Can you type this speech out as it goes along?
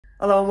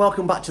Hello and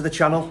welcome back to the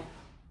channel.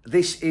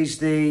 This is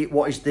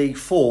what is the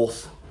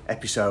fourth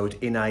episode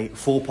in a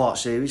four-part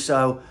series.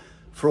 So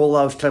for all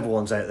those clever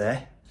ones out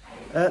there,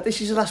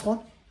 this is the last one.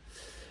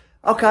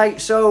 Okay,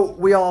 so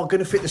we are going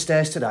to fit the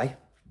stairs today.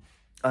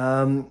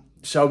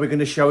 So we're going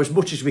to show as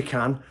much as we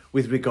can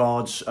with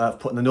regards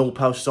putting the null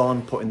posts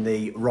on, putting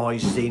the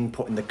rises in,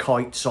 putting the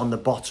kites on the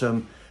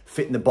bottom,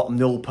 fitting the bottom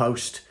null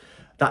post,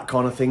 that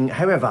kind of thing.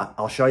 However,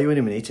 I'll show you in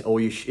a minute, or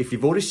if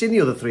you've already seen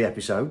the other three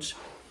episodes,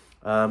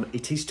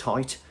 it is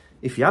tight.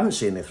 If you haven't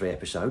seen the three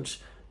episodes,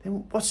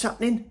 then what's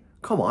happening?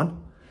 Come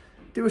on,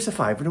 do us a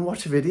favour and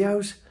watch the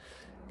videos.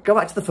 Go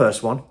back to the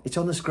first one. It's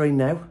on the screen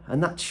now,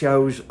 and that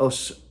shows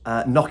us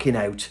knocking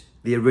out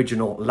the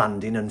original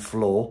landing and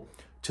floor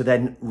to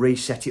then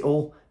reset it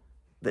all.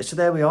 So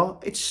there we are.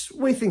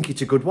 We think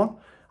it's a good one.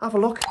 Have a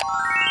look.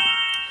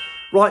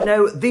 Right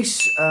now,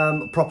 this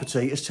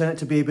property has turned out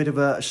to be a bit of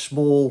a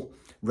small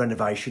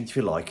renovation, if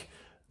you like,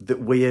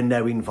 that we are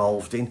now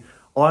involved in.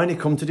 I only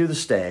come to do the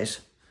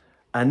stairs,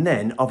 and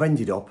then I've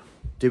ended up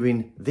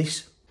doing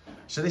this.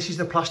 So this is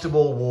the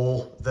plasterboard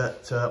wall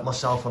that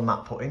myself and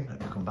Matt put in. Let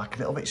me come back a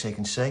little bit so you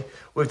can see.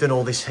 We've done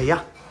all this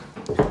here.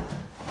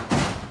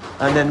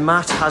 And then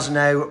Matt has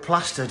now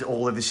plastered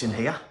all of this in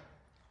here.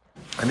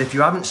 And if you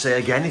haven't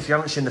seen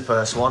the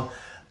first one,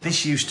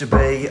 this used to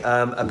be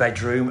a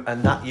bedroom,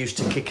 and that used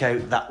to kick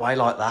out that way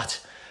like that.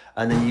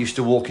 And then you used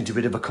to walk into a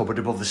bit of a cupboard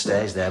above the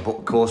stairs there. But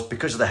of course,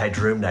 because of the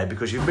headroom now,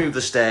 because you've moved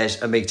the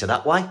stairs a metre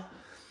that way,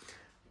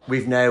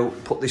 we've now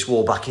put this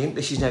wall back in.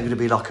 This is now going to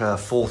be like a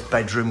fourth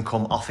bedroom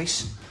come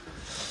office.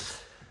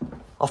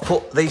 I've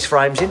put these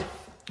frames in.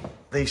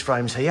 These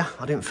frames here.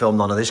 I didn't film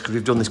none of this because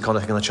we've done this kind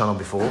of thing on the channel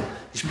before.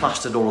 He's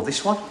plastered all of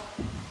this one.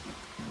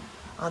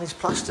 And he's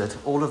plastered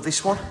all of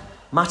this one.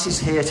 Matt is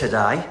here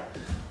today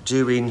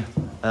doing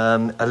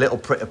a little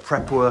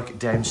prep work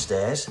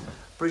downstairs.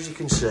 But as you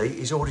can see,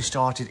 he's already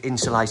started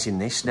insulating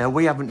this. Now,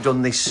 we haven't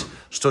done this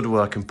stud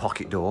work and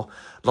pocket door.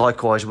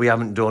 Likewise, we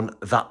haven't done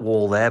that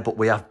wall there, but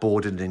we have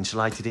boarded and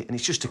insulated it. And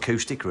it's just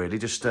acoustic, really,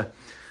 just a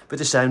bit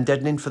of sound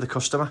deadening for the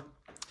customer.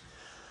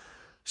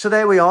 So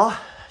there we are.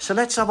 So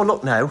let's have a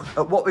look now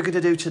at what we're going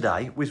to do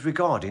today with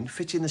regarding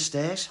fitting the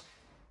stairs.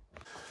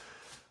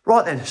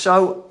 Right then,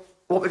 so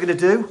what we're going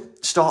to do,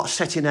 start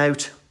setting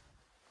out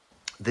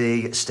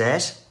the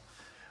stairs.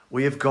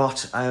 We have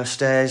got our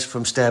stairs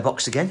from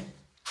Stairbox again.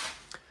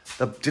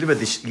 I delivered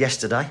this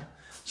yesterday.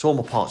 So all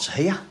my parts are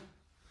here.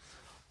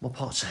 My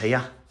parts are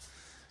here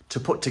to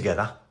put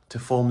together to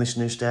form this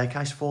new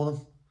staircase for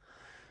them.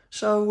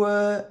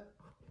 So,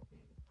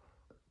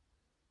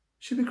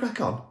 should we crack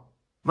on?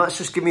 Matt's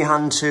just give me a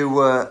hand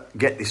to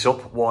get this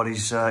up while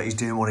he's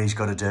doing what he's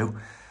got to do.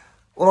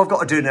 All I've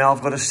got to do now,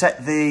 I've got to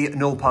set the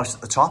null post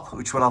at the top,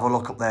 which we'll have a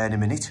look up there in a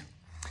minute,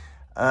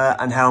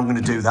 and how I'm going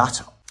to do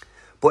that.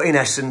 But in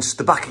essence,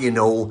 the back of your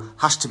null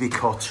has to be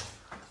cut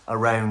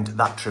around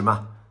that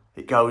trimmer.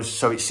 It goes,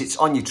 so it sits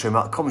on your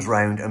trimmer, it comes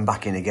round and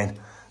back in again.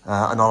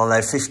 And I'll allow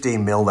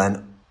 15mm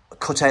then,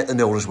 cut out the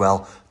null as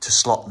well, to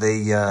slot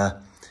the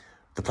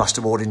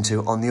plasterboard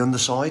into on the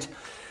underside.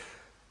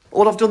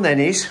 All I've done then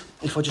is,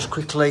 if I just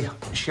quickly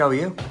show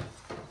you,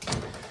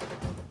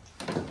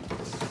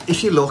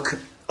 if you look,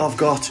 I've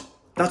got,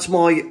 that's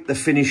the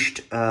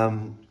finished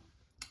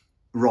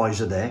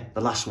riser there,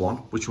 the last one,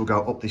 which will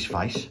go up this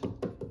face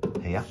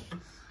here.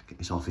 Get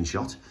myself in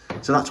shot.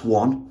 So that's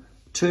 1,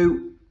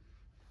 2,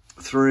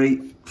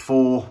 3,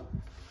 4,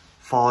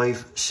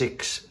 5,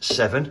 6,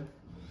 7.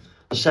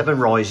 7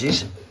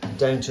 rises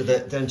down to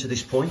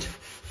this point.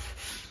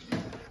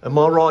 And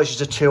my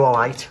rises are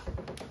 208.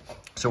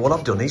 So what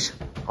I've done is,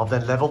 I've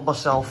then levelled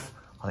myself.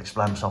 I'll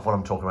explain myself what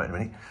I'm talking about in a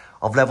minute.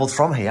 I've levelled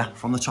from here,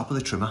 from the top of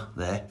the trimmer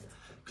there.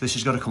 This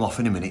is going to come off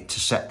in a minute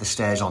to set the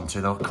stairs onto.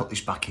 And I'll cut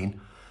this back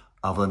in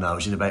over the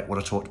nose in about what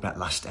I talked about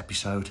last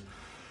episode.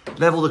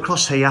 Levelled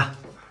across here.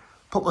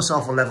 Put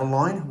myself a level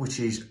line, which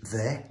is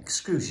there.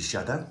 Excuse your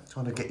shadow.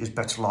 Trying to get you as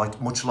better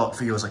light, much light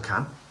for you as I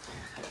can.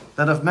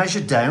 Then I've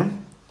measured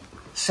down.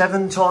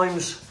 7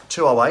 times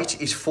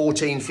 208 is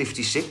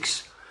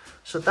 1456.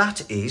 So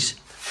that is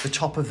the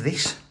top of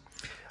this.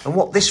 And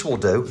what this will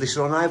do, this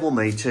will enable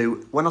me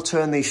to, when I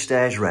turn these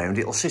stairs round,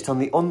 it'll sit on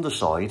the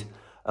underside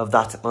of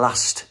that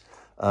last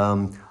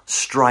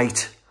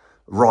straight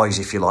rise,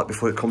 if you like,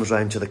 before it comes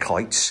round to the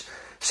kites.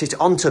 Sit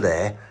onto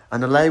there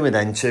and allow me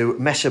then to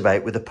mess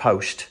about with the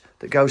post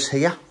that goes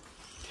here,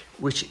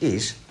 which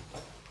is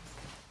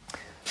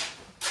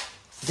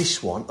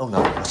this one. Oh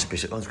no, that's a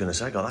bit, I was going to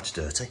say, God, that's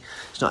dirty.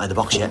 It's not in the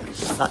box yet.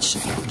 That's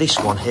this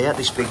one here,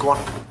 this big one,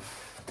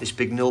 this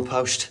big null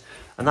post.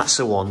 And that's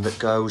the one that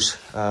goes,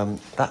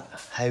 that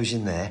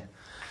housing there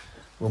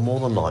will more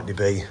than likely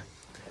be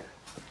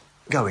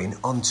going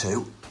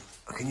onto,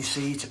 can you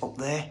see it up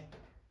there?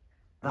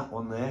 That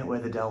one there, where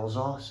the dowels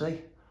are, see?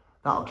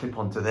 That'll clip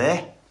onto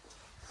there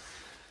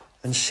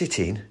and sit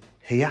in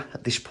here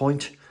at this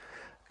point.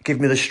 Give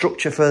me the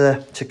structure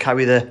to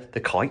carry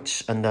the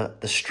kites and the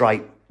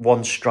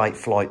one straight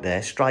flight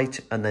there, straight,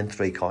 and then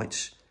 3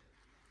 kites.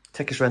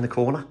 Take us around the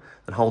corner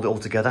and hold it all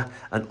together.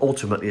 And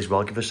ultimately as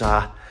well, give us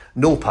our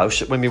null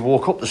post that when we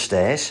walk up the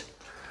stairs,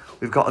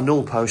 we've got a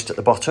null post at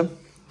the bottom,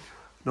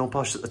 null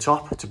post at the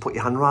top to put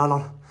your handrail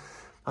on.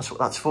 That's what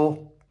that's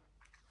for.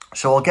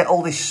 So I'll get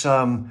all this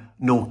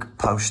null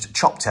post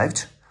chopped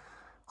out.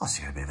 I'll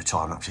see a bit of a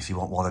time lapse if you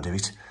want while I do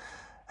it.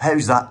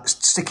 How's that?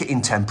 Stick it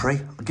in temporary.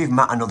 I'll give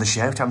Matt another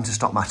shout. Having to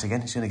stop Matt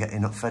again. He's going to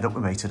get fed up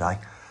with me today.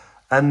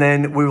 And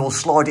then we will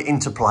slide it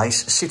into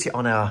place, sit it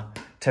on our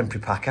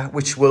temporary packer,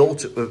 which will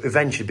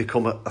eventually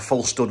become a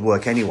full stud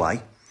work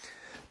anyway,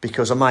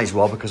 because I may as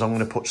well, because I'm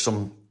going to put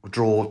some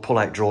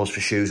pull-out drawers for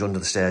shoes under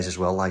the stairs as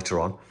well later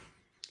on.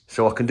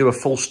 So I can do a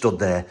full stud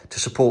there to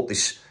support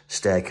this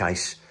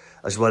staircase,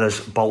 as well as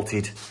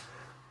bolted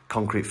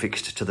concrete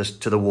fixed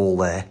to the wall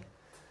there.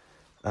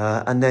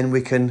 And then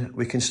we can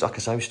like I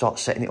say, start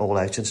setting it all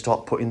out and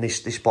start putting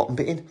this bottom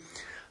bit in.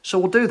 So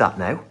we'll do that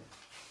now,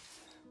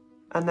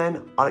 and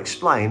then I'll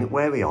explain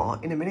where we are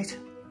in a minute.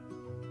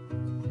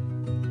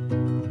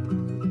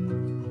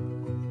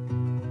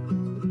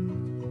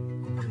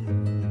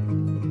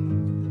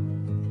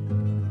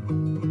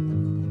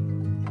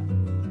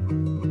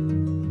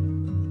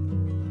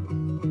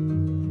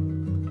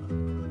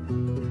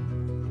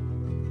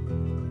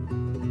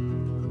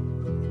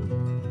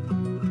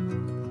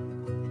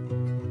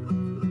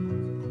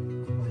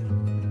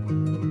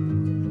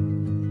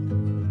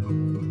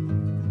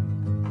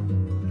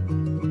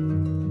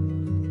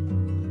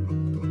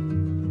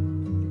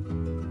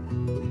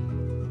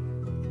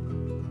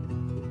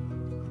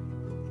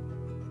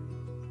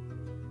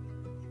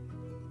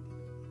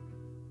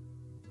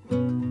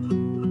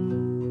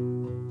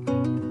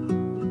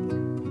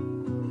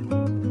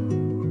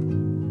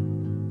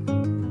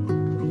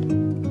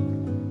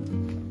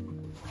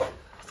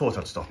 Thought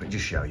I'd stop it,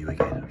 just show you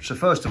again. So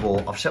first of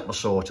all, I've set my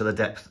saw to the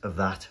depth of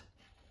that.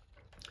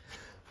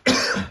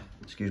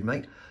 Excuse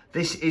me.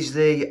 This is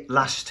the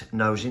last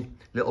nosing,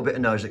 little bit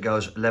of nose that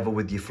goes level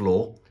with your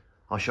floor.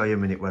 I'll show you in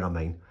a minute what I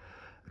mean,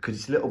 because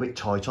it's a little bit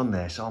tight on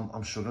there, so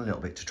I'm struggling a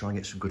little bit to try and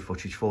get some good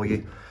footage for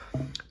you.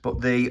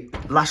 But the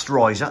last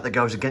riser that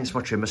goes against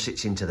my trimmer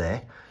sits into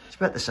there. It's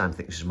about the same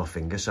thickness as my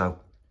finger, so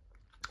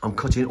I'm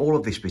cutting all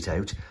of this bit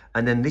out,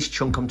 and then this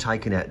chunk I'm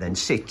taking out then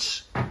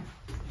sits.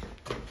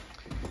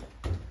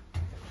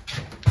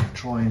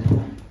 Try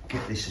and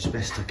get this as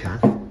best I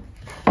can.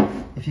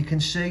 If you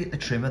can see the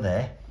trimmer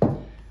there,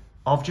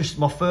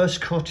 my first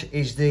cut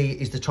is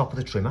the top of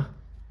the trimmer.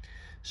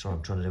 Sorry,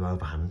 I'm trying to do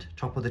overhand.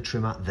 Top of the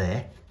trimmer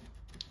there.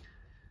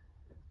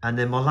 And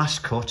then my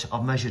last cut,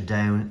 I've measured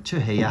down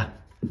to here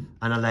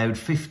and allowed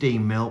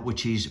 15mm,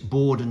 which is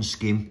board and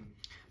skim,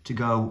 to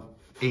go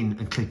in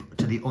and clip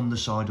to the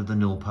underside of the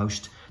null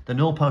post. The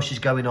null post is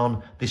going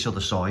on this other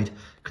side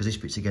because this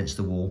bit's against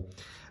the wall.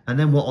 And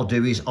then what I'll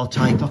do is I'll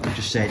take, like I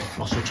just said,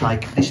 I'll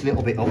take this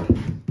little bit up.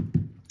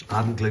 I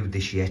haven't glued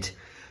this yet,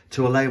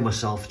 to allow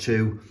myself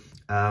to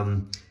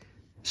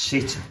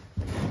sit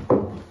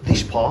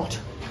this part.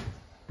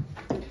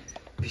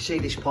 If you see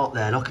this part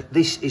there, look,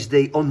 this is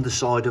the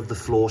underside of the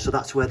floor, so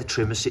that's where the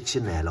trimmer sits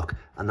in there, look,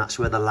 and that's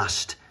where the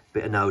last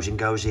bit of nosing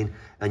goes in,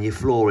 and your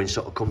flooring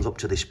sort of comes up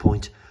to this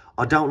point.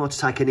 I don't like to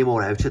take any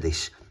more out of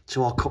this,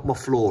 so I'll cut my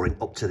flooring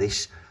up to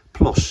this.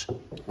 Plus,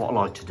 what I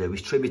like to do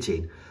is trim it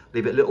in,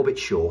 leave it a little bit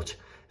short,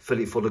 fill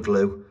it full of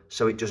glue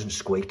so it doesn't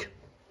squeak.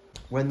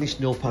 When this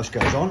null post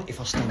goes on, if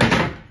I stand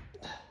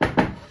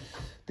up,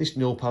 this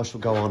null post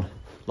will go on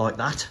like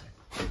that.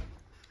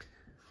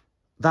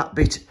 That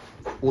bit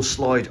will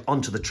slide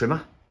onto the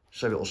trimmer,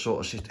 so it'll sort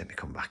of sit. Let me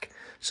come back.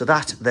 So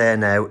that there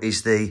now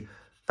is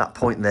that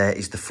point there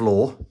is the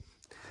floor.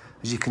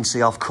 As you can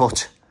see, I've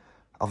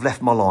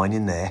left my line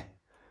in there,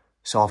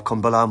 so I've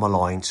come below my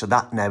line. So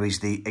that now is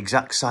the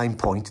exact same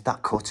point.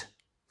 That cut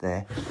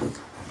there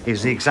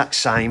is the exact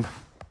same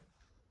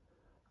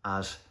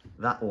as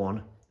that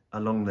one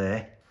along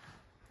there.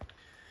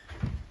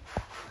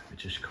 Let me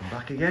just come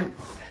back again.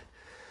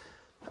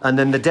 And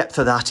then the depth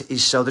of that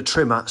is so the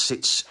trimmer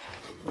sits,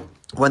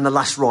 when the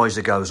last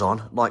riser goes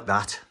on, like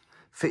that,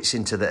 fits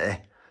into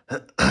there,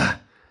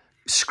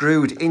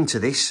 screwed into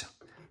this,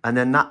 and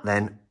then that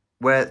then,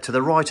 where to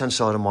the right-hand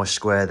side of my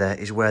square there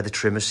is where the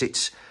trimmer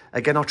sits.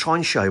 Again, I'll try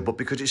and show, but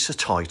because it's so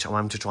tight, I'm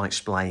having to try and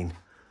explain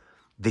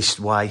this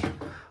way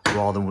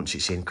rather than once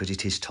it's in, because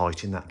it is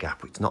tight in that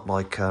gap. It's not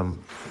like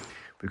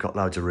we've got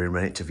loads of room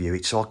in it to view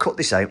it. So I'll cut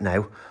this out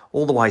now,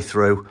 all the way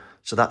through,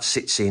 so that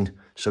sits in,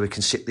 so we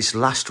can sit this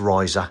last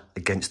riser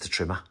against the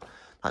trimmer.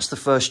 That's the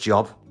first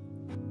job.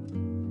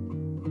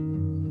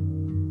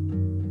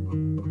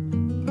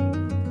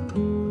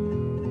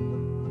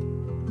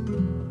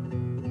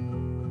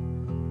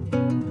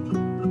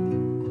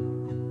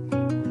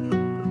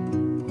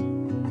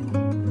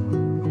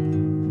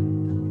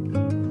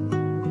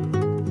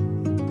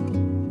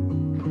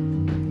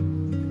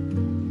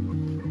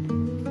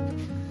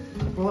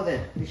 Right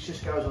then, this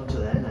just goes onto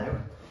there now.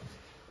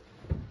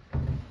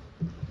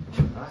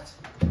 That.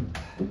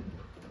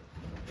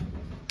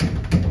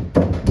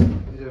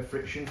 Bit of a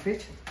friction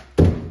fit.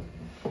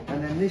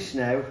 And then this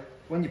now,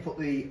 when you put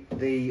the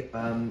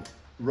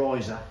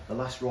riser, the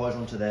last riser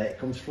onto there, it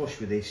comes flush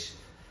with this.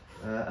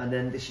 And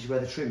then this is where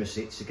the trimmer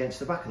sits against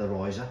the back of the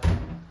riser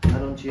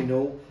and onto your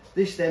null.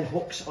 This then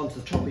hooks onto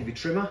the top of your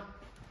trimmer.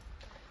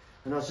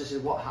 And as I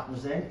said, what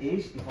happens then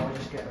is, if I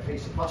just get a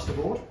piece of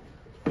plasterboard,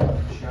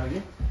 I'll show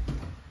you.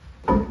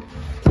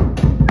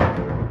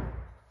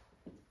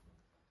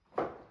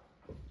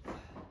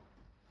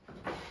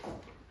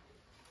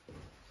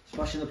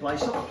 Smashing the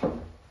place up. Put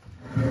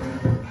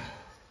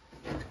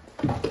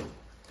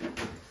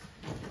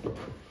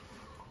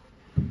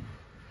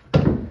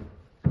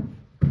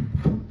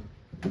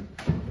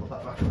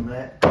that back on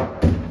there.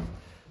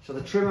 So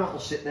the trim out will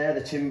sit there,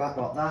 the tin back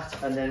like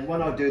that, and then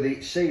when I do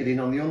the ceiling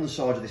on the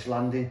underside of this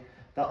landing,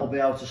 that will be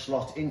able to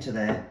slot into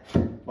there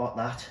like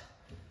that,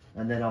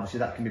 and then obviously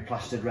that can be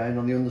plastered round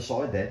on the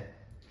underside there.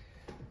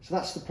 So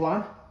that's the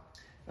plan.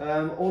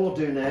 All I'll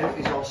do now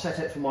is I'll set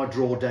it for my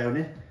draw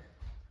downing.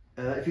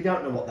 If you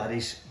don't know what that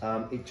is,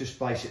 it just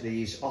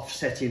basically is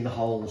offsetting the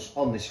holes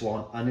on this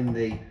one and in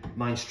the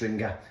main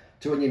stringer,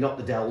 to when you knock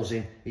the dowels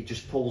in, it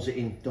just pulls it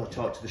in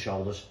tight to the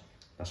shoulders.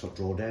 That's what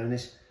draw down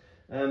is.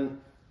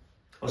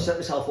 I'll set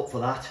myself up for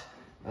that,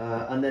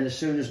 and then as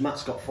soon as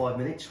Matt's got 5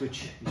 minutes,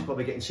 which he's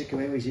probably getting sick of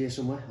me, he's here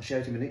somewhere, I'll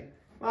shout him in it.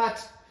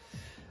 Matt!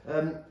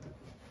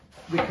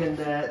 We can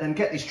then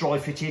get this dry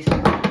fitted,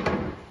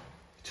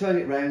 turn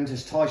it round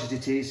as tight as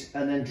it is,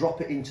 and then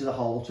drop it into the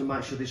hole to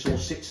make sure this all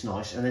sits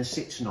nice, and then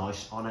sits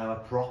nice on our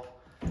prop.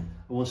 And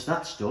once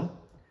that's done,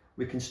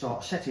 we can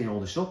start setting all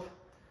this up,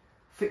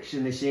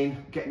 fixing this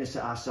in, getting this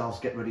to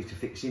ourselves, get ready to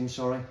fix in,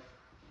 sorry,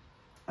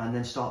 and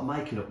then start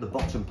making up the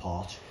bottom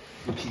part,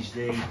 which is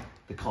the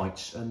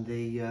kites and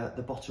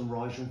the bottom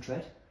riser and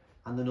tread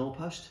and the null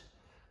post.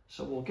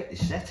 So we'll get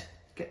this set,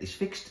 get this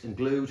fixed and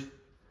glued,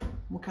 and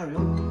we'll carry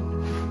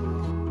on.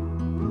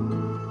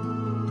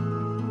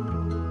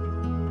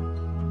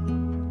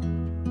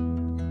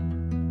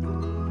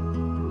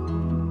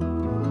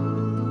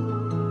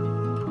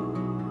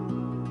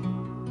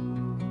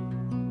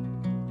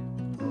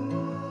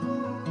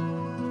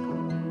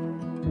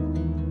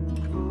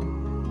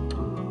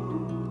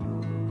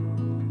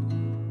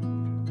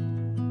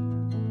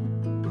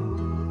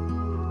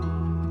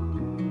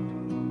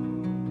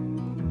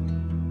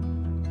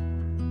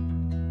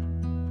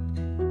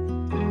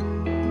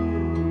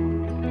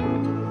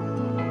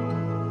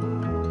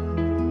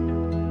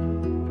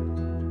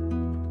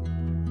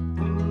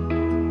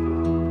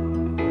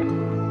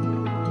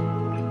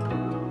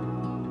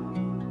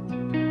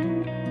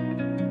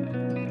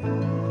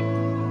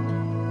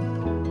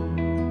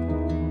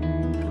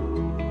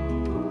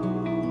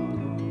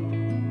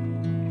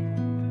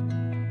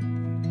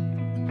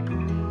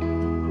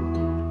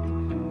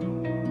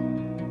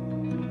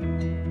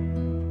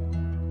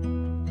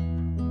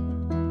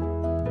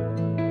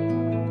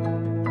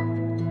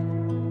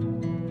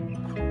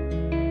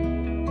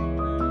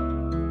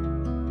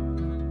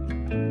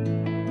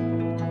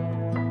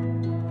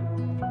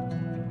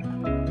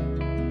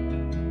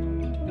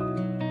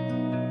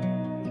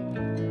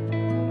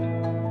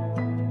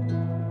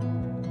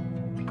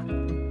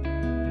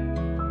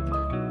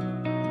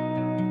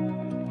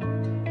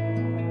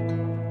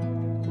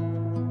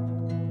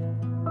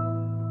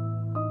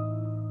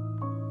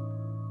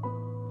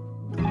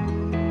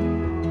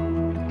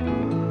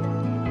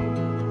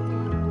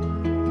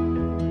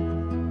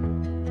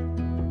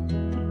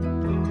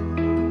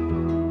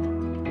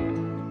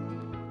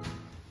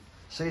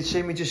 So you'd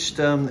see me just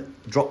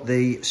drop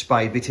the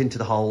spade bit into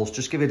the holes,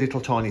 just give it a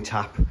little tiny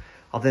tap.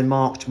 I've then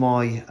marked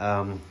my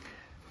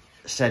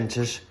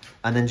centres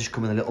and then just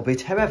come in a little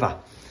bit. However,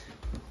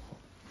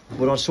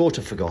 what I sort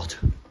of forgot,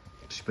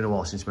 it's been a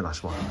while since my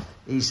last one,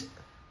 is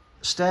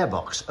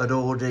Stairbox had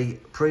already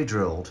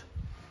pre-drilled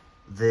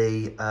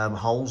the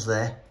holes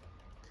there.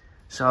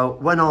 So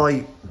when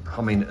I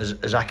mean,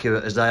 as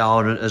accurate as they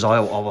are and as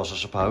I was, I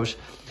suppose,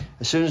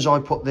 as soon as I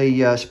put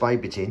the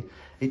spade bit in,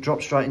 it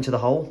dropped straight into the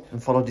hole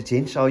and followed it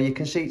in. So you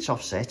can see it's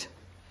offset.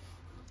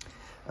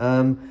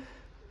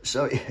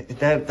 So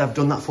they've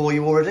done that for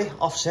you already,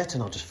 offset,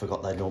 and I just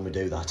forgot they'd normally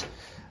do that.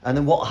 And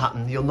then what will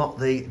happen, you'll knock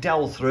the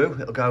dowel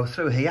through, it'll go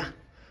through here,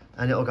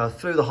 and it'll go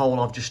through the hole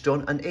I've just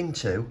done and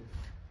into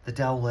the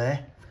dowel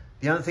there.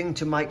 The only thing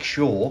to make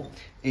sure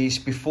is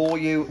before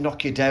you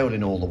knock your dowel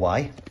in all the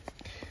way,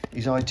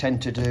 is I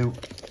tend to do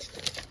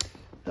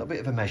a little bit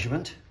of a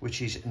measurement,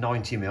 which is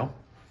 90mm,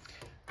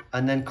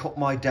 and then cut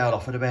my dowel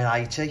off at about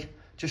 80,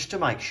 just to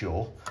make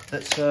sure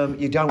that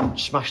you don't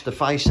smash the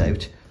face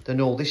out, the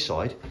null this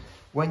side,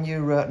 when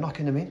you're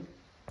knocking them in.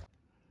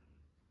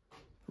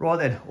 Right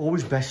then,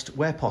 always best,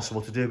 where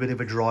possible, to do a bit of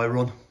a dry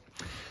run,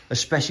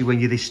 especially when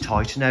you're this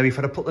tight. Now, if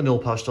I'd have put the null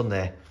post on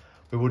there,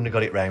 we wouldn't have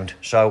got it round.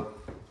 So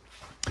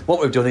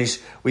what we've done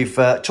is we've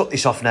took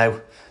this off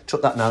now,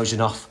 took that nosing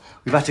off.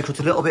 We've had to cut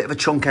a little bit of a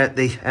chunk out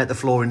the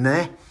floor in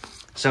there,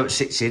 so it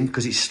sits in,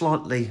 because it's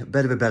slightly a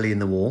bit of a belly in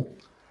the wall.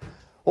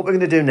 What we're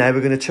going to do now,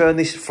 we're going to turn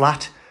this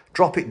flat,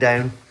 drop it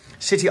down,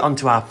 sit it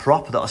onto our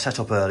prop that I set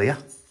up earlier,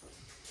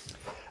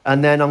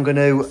 and then I'm going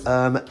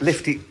to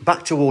lift it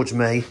back towards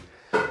me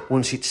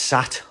once it's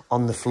sat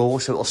on the floor,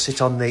 so it'll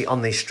sit on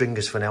these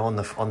stringers for now on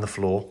the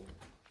floor.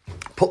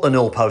 Put the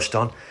null post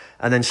on,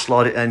 and then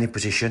slide it down in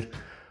position.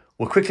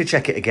 We'll quickly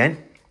check it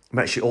again,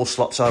 Make sure it all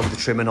slots over the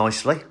trimmer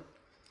nicely.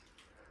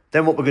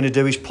 Then what we're going to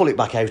do is pull it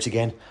back out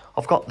again.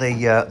 I've got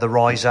the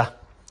riser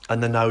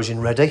and the nosing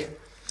ready.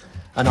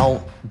 And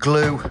I'll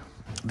glue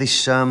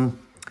this,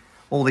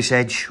 all this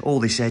edge,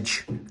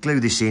 glue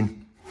this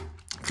in,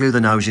 glue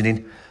the nosing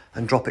in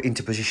and drop it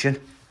into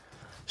position.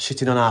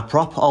 Sitting on our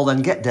prop, I'll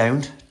then get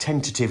down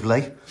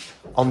tentatively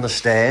on the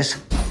stairs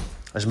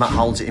as Matt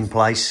holds it in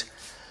place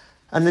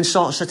and then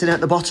start setting out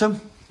the bottom.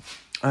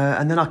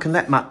 And then I can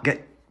let Matt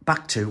get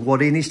back to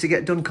what he needs to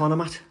get done, can't I,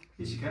 Matt?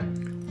 Yes, you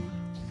can.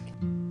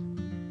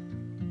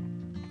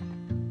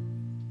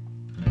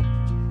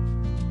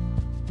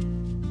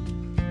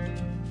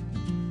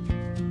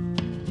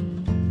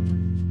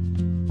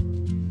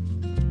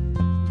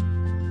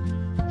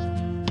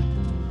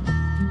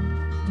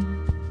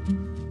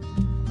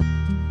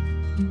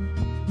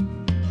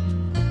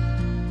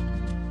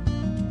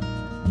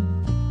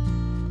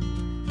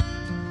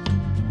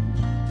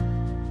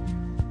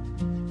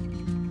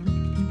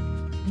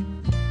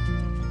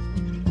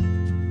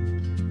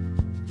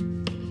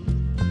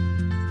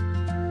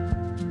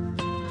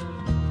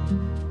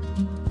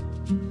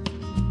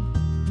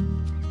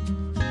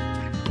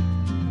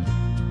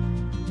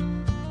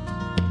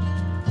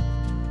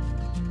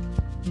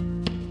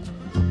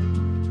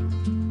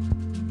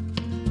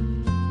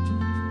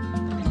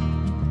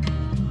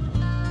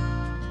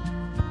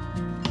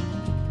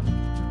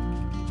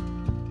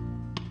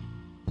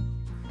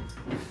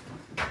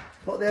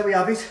 But there we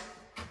have it.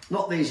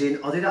 Knock these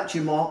in. I did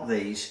actually mark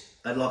these,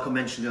 and like I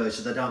mentioned earlier,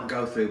 so they don't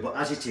go through. But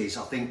as it is,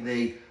 I think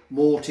the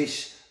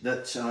mortise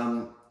that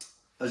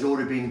has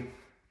already been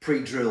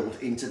pre-drilled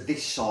into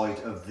this side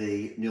of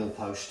the newel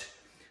post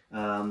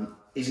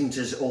isn't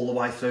as all the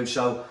way through.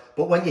 So,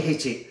 but when you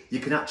hit it, you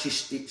can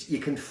actually you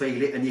can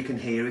feel it and you can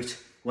hear it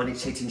when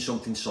it's hitting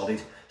something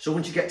solid. So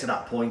once you get to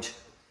that point,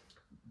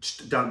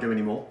 just don't do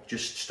any more.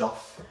 Just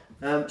stop.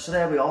 So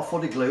there we are,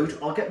 fully glued.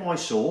 I'll get my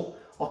saw.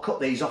 I'll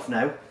cut these off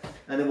now,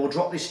 and then we'll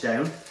drop this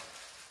down,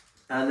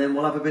 and then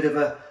we'll have a bit of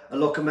a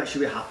look and make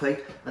sure we're happy,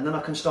 and then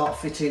I can start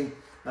fitting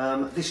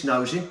this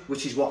nosing,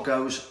 which is what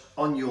goes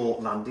on your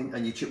landing,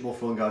 and your chip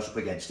floor goes up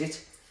against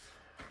it,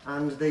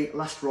 and the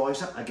last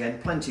riser, again,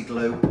 plenty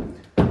glue,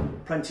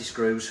 plenty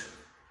screws.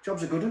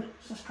 Job's a good one,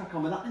 so let's crack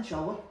on with that then,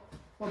 shall we?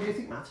 What do you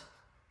think, Matt?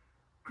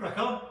 Crack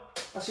on.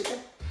 That's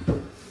it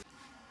then.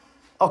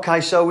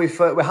 Okay, so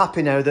we're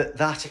happy now that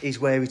that is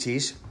where it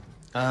is.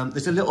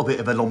 There's a little bit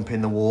of a lump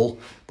in the wall,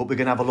 but we're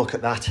going to have a look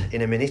at that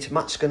in a minute.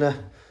 Matt's going to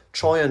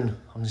try and,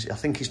 I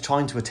think he's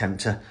trying to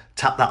attempt to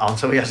tap that on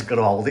so he hasn't got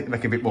to hold it,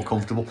 make it a bit more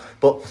comfortable.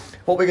 But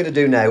what we're going to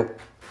do now,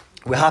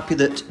 we're happy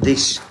that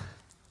this,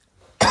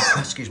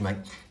 excuse me,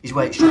 is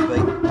where it should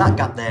be. That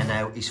gap there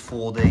now is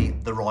for the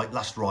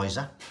last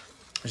riser.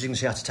 As you can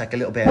see, I had to take a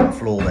little bit out of the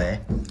floor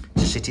there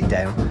to sit it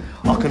down.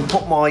 I can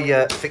put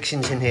my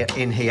fixings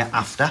in here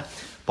after,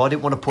 but I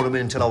didn't want to put them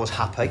in until I was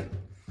happy.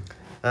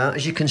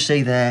 As you can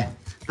see there,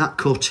 that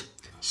cut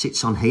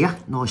sits on here,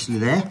 nicely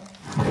there.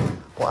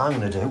 What I'm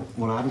going to do,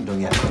 what I haven't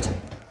done yet,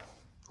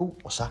 oh,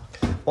 what's that?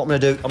 What I'm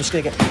going to do, I'm just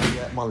going to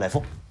get my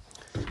level,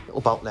 little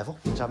bolt level,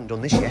 because I haven't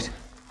done this yet.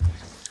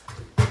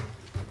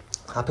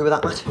 Happy with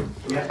that, Matt?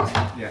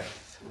 Yeah, yeah.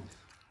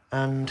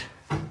 And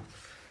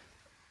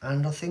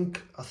I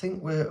think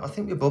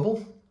we're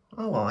bubble.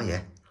 Oh, are you?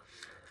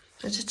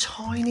 There's a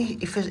tiny,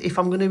 if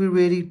I'm going to be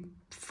really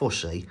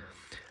fussy,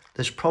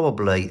 there's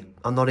probably,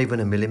 I'm not even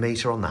a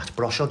millimetre on that,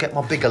 but I shall get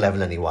my bigger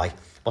level anyway,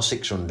 my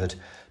 600,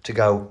 to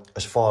go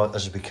as far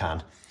as we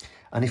can.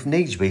 And if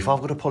needs be, if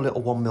I've got to put a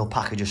little 1mm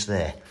packer just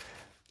there,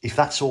 if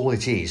that's all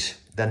it is,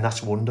 then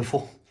that's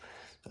wonderful.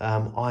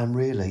 I'm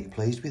really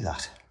pleased with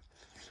that.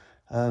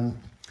 How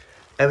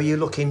are you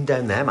looking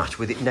down there, Matt,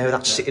 with it now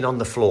that's sitting on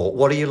the floor?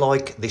 What are you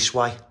like this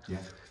way? Yeah.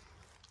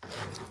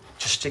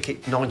 Just stick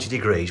it 90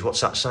 degrees.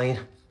 What's that saying?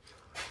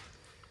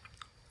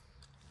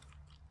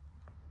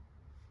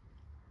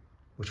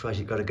 Which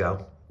way's it got to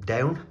go?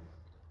 Down?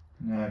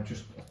 No,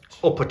 just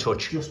up a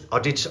touch. I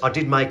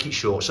did make it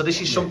short. So this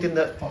is something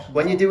that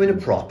when you're doing a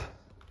prop,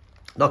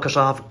 like I say,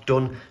 I've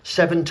done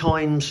 7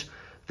 times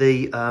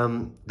the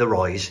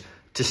rise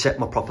to set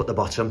my prop at the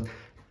bottom.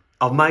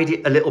 I've made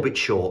it a little bit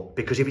short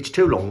because if it's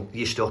too long,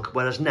 you're stuck.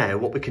 Whereas now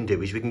what we can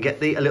do is we can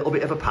get a little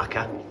bit of a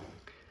packer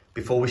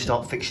before we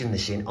start fixing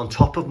this in on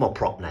top of my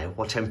prop now,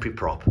 my temporary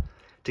prop,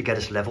 to get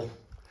us level.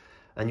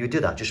 And you do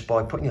that just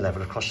by putting your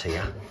level across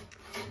here,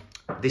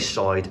 this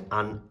side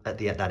and at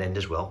that end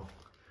as well,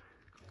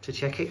 to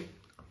check it.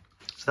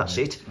 So that's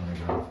it.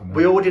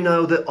 We already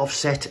know that I've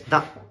set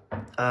that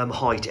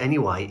height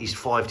anyway is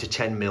 5 to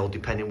 10 mil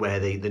depending where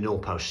the newel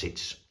post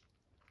sits,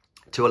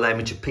 to allow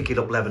me to pick it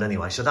up level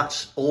anyway. So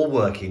that's all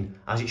working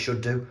as it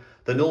should do.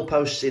 The newel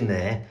post's in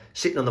there,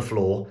 sitting on the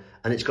floor,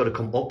 and it's got to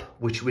come up,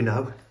 which we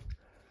know.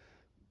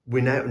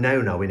 We now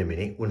know in a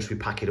minute, once we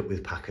pack it up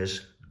with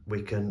packers,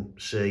 we can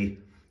see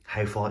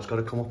how far it's got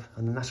to come up,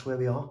 and then that's where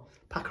we are.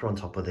 Packer on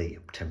top of the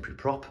temporary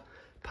prop,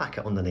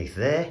 packer underneath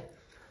there,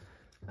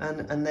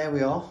 and there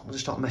we are. We'll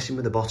just start messing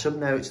with the bottom.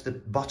 Now it's the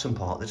bottom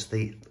part that's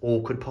the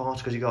awkward part,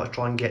 because you've got to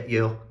try and get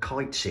your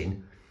kites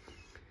in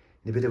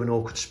in a bit of an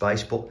awkward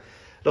space. But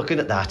looking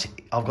at that,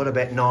 I've got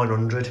about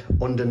 900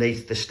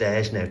 underneath the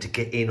stairs now to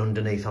get in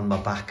underneath on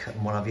my back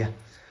and what have you,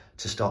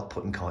 to start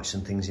putting kites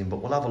and things in.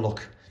 But we'll have a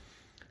look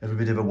every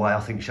bit of a way, I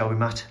think, shall we,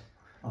 Matt?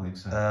 I think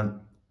so.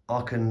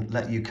 I can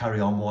let you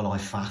carry on while I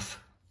faff.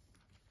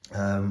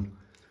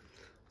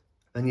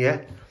 And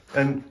yeah,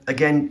 and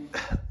again,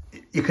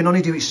 you can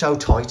only do it so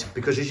tight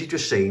because, as you've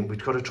just seen,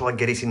 we've got to try and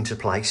get it into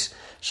place.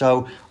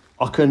 So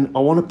I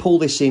want to pull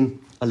this in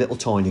a little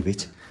tiny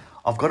bit.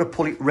 I've got to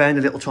pull it round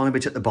a little tiny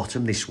bit at the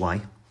bottom this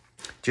way,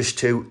 just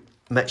to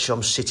make sure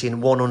I'm sitting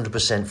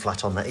 100%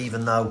 flat on that,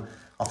 even though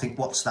I think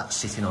what's that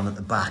sitting on at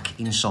the back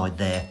inside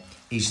there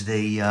is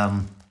the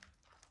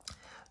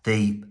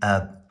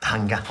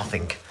hanger, I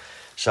think.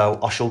 So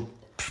I shall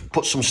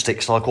put some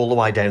sticks like all the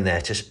way down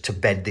there to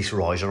bed this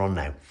riser on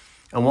now.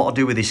 And what I'll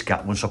do with this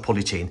cap, once I pull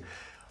it in,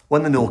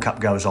 when the null cap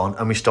goes on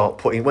and we start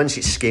putting, once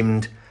it's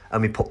skimmed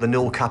and we put the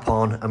null cap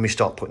on and we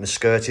start putting the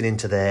skirting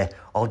into there,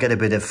 I'll get a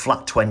bit of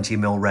flat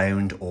 20mm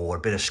round or a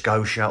bit of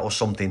scotia or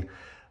something,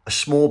 a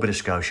small bit of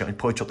scotia, and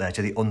put it up there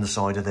to the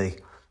underside of the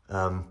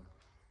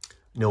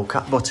null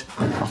cap. But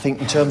I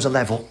think in terms of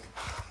level,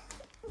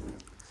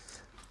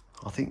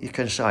 I think you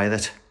can say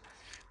that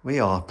we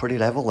are pretty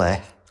level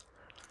there.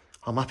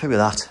 I'm happy with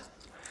that,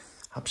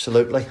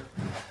 absolutely.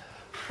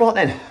 Right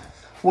then,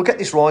 we'll get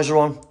this riser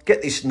on,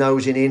 get this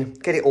nosing in,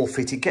 get it all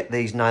fitted, get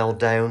these nailed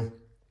down,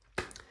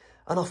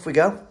 and off we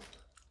go.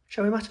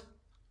 Shall we, Matt?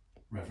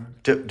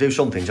 Reverend. Do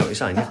something, is that what you're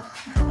saying, yeah?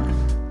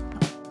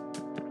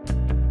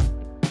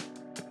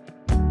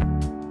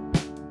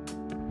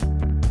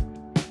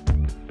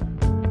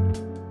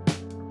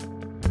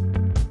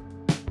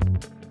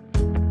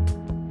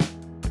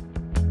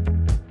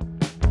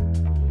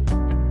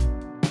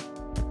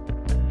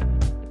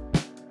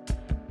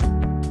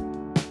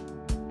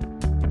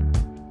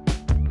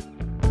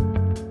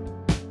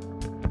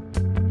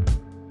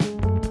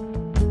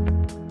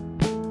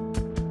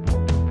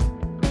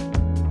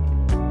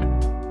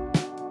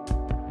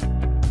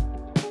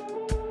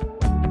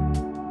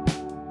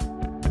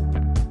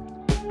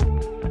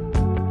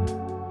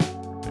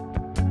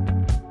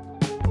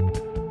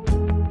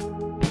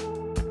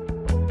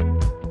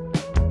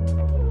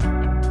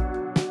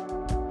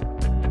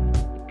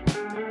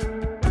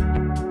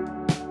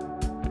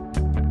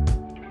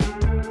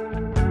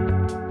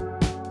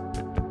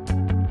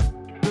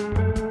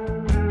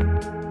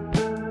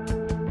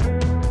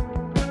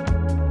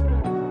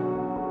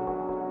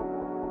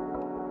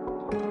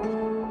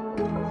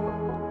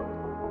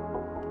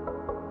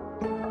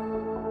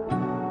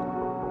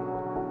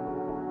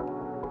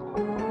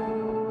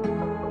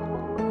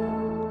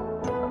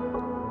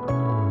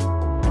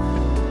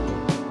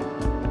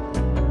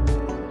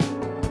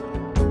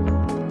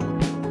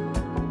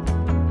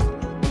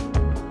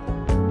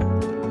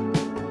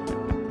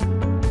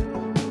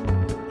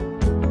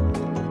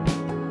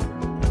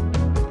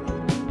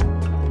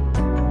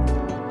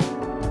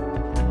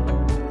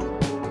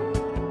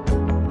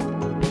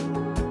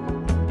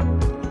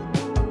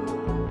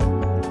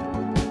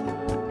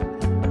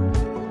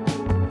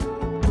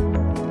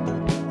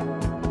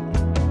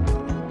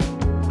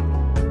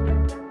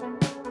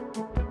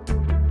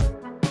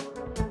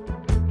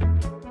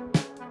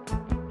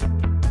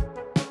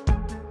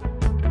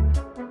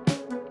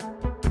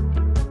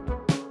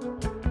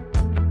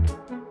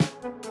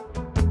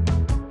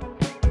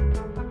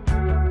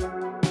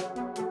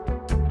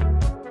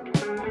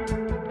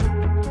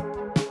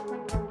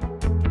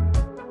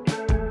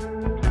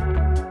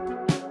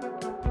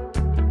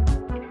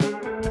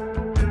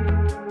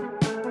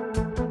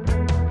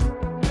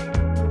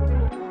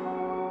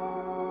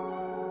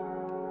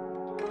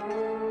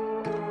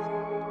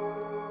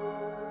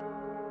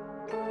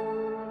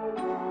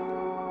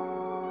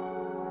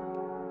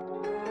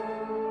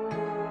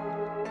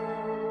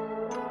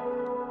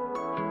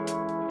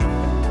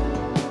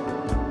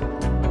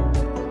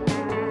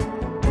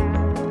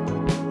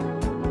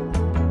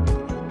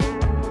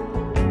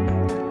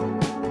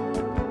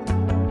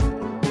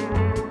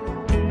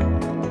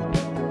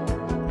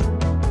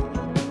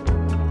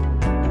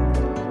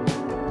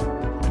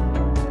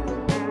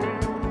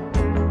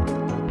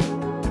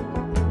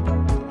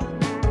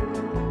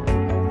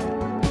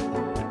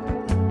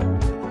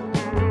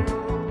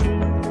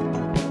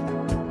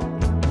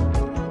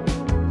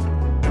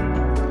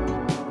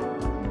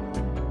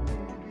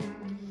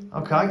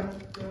 Okay,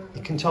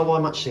 you can tell why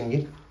Matt's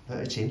singing.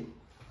 It's in.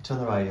 Turn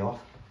the radio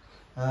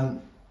off.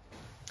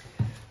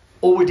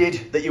 All we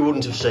did that you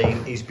wouldn't have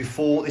seen is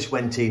before this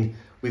went in,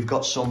 we've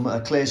got some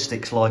clear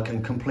sticks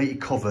and completely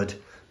covered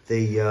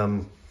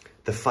the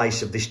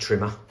face of this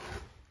trimmer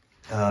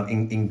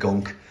in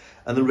gunk.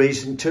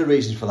 And two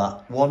reasons for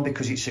that. One,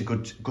 because it's a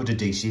good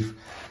adhesive,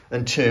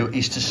 and two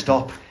is to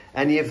stop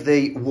any of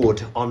the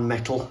wood on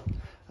metal.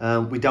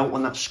 We don't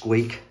want that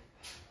squeak.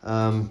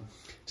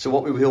 So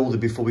what we will do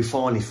before we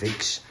finally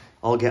fix,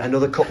 I'll get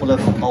another couple of,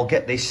 I'll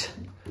get this,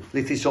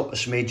 lift this up a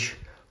smidge,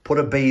 put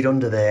a bead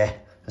under there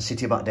and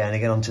sit it back down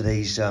again onto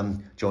these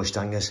joist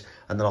hangers,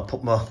 and then I'll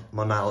put my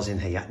nails in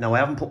here. Now I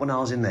haven't put my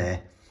nails in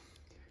there,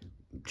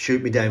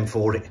 shoot me down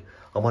for it,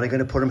 I'm only going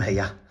to put them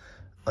here.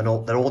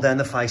 And they're all down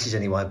the faces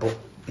anyway, but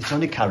it's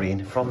only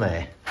carrying from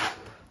there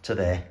to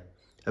there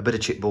a bit of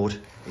chipboard.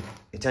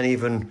 It ain't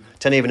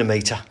even a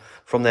metre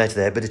from there to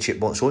there, a bit of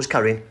chipboard. So it's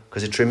carrying,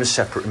 because the trim is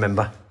separate,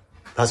 remember.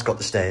 That's got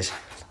the stairs.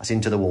 That's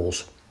into the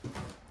walls.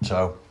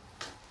 So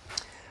I'm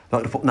not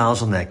going to put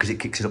nails on there because it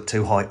kicks it up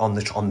too high on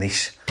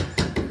this.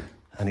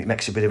 And it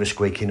makes a bit of a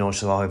squeaky noise,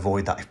 so I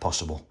avoid that if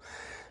possible.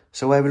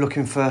 So where are we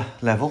looking for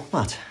level,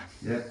 Matt?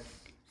 Yeah.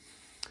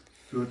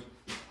 Good.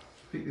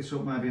 Pick this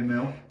up maybe a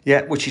mil.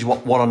 Yeah, which is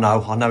what I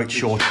know. I know it's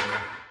short.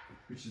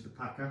 Which is the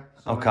packer.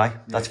 So Okay, yeah,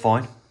 that's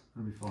fine.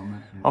 That'll be fine,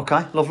 mate. Yeah.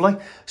 Okay, lovely.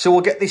 So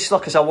we'll get this,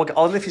 like I said,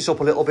 I'll lift this up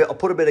a little bit. I'll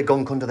put a bit of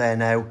gunk under there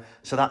now,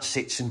 so that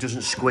sits and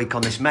doesn't squeak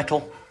on this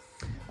metal.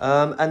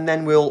 And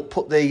then we'll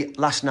put the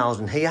last nails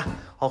in here.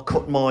 I'll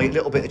cut my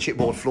little bit of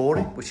chipboard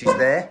flooring, which is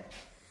there,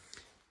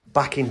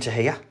 back into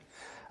here.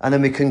 And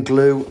then we can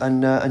glue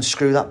and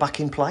screw that back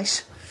in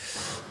place.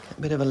 Get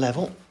a bit of a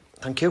level.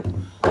 Thank you.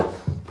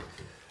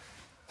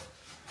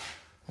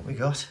 What we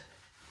got?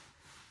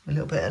 A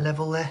little bit of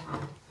level there.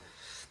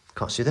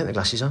 Can't see that with my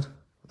glasses on.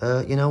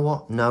 You know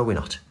what? No, we're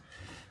not.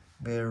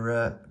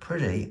 We're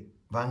pretty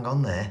bang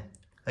on there.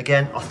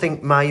 Again, I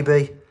think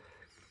maybe,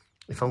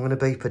 if I'm going to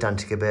be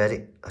pedantic about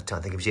it, I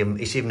don't think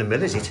it's even a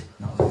mil, is it?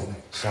 No,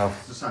 so,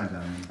 it's the same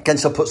down here. Again,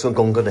 so I've put some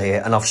gunk under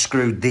here, and I've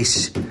screwed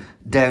this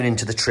down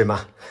into the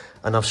trimmer,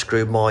 and I've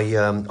screwed my,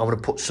 I'm going to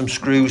put some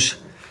screws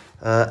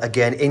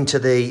again into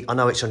the, I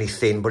know it's only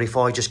thin, but if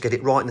I just get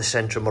it right in the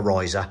centre of my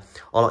riser,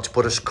 I like to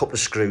put a couple of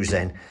screws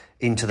then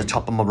into the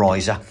top of my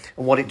riser.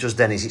 And what it does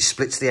then is it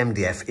splits the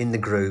MDF in the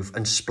groove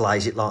and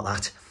splays it like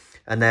that.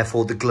 And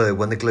therefore the glue,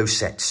 when the glue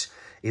sets,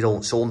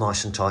 it's all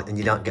nice and tight, and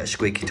you don't get a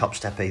squeaky top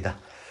step either.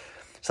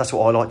 So that's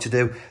what I like to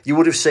do. You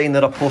would have seen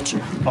that I put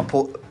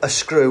a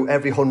screw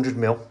every 100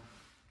 mil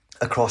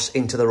across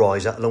into the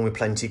riser, along with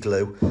plenty of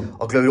glue.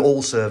 I glued all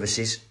all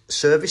surfaces,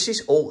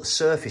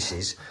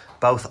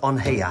 both on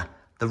here,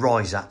 the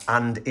riser,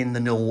 and in the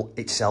null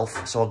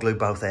itself. So I glued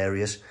both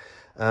areas.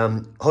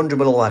 100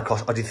 mil all the way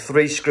across. I did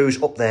 3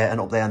 screws up there and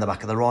up there on the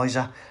back of the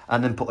riser,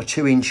 and then put a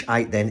 2-inch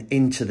 8 then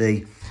into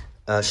the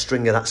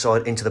stringer that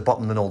side, into the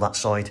bottom and all that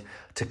side,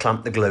 to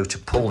clamp the glue, to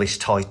pull this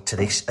tight to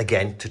this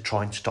again, to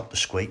try and stop the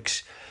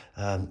squeaks.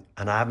 And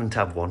I haven't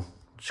had one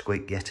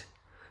squeak yet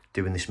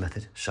doing this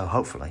method, so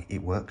hopefully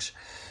it works.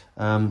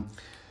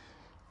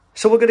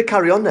 So we're going to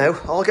carry on now.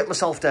 I'll get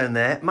myself down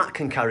there. Matt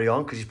can carry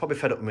on because he's probably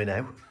fed up with me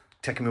now,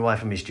 taking me away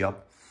from his job.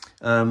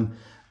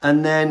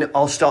 And then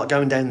I'll start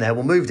going down there.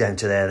 We'll move down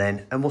to there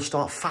then, and we'll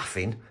start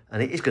faffing,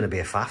 and it is going to be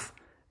a faff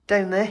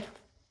down there.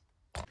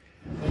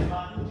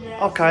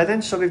 Okay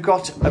then, so we've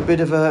got a bit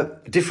of a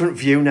different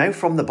view now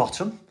from the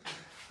bottom.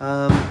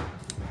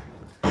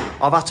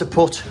 I've had to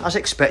put, as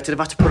expected, I've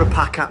had to put a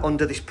packer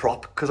under this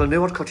prop because I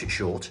knew I'd cut it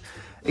short.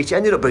 It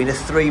ended up being a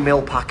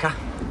 3mm packer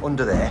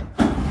under there.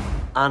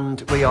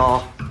 And we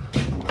are,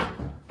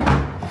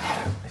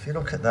 if you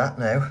look at that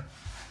now,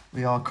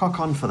 we are cock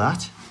on for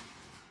that.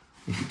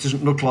 If it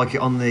doesn't look like it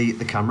on the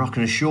camera, I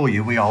can assure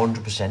you we are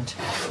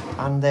 100%.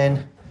 And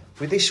then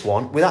with this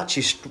one, with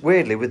actually,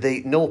 weirdly, with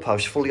the null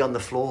post fully on the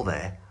floor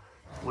there,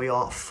 we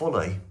are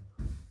fully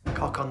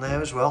cock on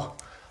there as well.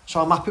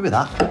 So I'm happy with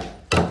that.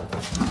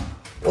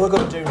 All I've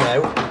got to do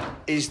now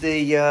is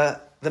the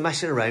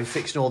messing around,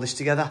 fixing all this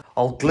together.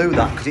 I'll glue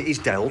that because it is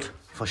doweled,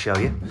 if I show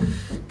you.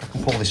 I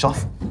can pull this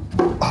off.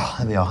 Oh,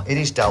 there we are. It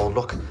is doweled,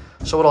 look.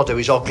 So what I'll do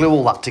is I'll glue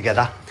all that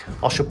together.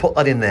 I shall put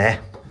that in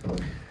there.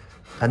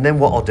 And then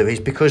what I'll do is,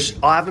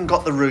 because I haven't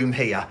got the room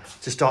here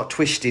to start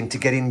twisting to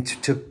get in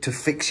to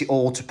fix it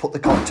all, to put the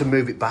cot, to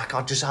move it back,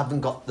 I just haven't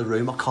got the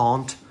room. I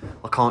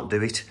can't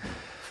do it.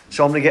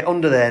 So I'm going to get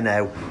under there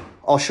now.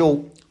 I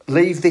shall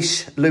leave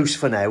this loose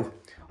for now.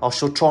 I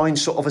shall try and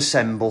sort of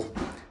assemble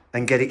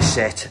and get it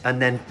set, and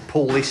then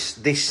pull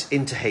this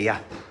into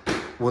here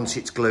once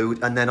it's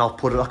glued, and then I'll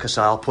put, like I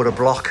say, I'll put a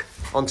block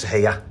onto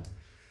here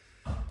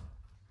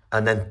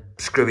and then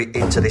screw it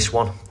into this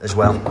one as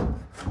well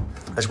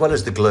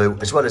as the glue,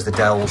 as well as the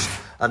dowels,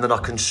 and then I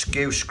can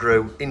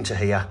screw into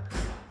here,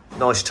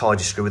 nice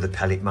tidy screw with a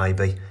pellet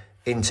maybe,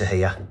 into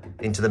here,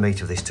 into the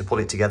meat of this to pull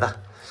it together.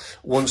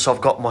 Once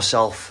I've got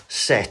myself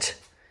set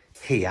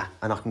here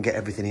and I can get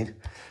everything in,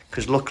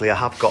 because luckily I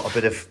have got a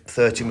bit of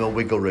 30mm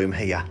wiggle room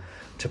here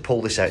to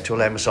pull this out to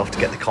allow myself to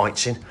get the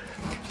kites in.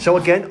 So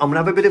again, I'm gonna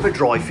have a bit of a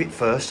dry fit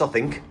first, I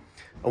think,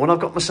 and when I've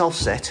got myself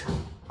set,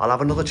 I'll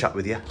have another chat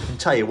with you and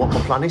tell you what my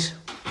plan is.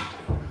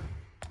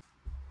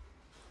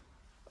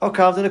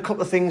 Okay, I've done a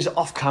couple of things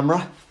off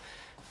camera.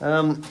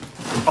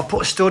 I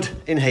put a stud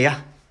in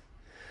here,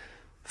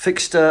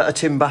 fixed a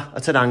timber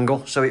at an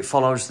angle so it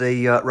follows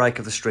the rake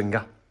of the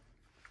stringer,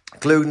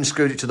 glued and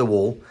screwed it to the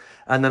wall,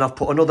 and then I've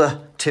put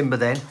another timber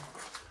then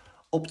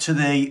up to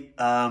the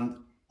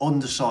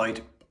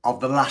underside of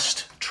the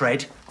last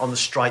tread on the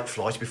straight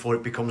flight before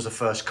it becomes the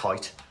first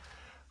kite,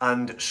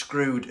 and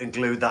screwed and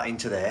glued that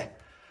into there,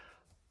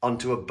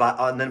 onto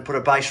and then put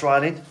a base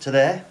rail in to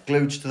there,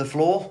 glued to the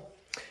floor.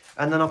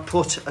 And then I've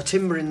put a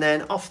timber in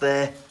then off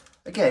there,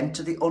 again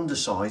to the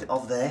underside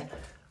of there,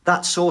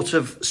 that sort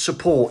of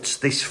supports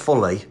this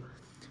fully,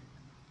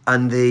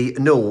 and the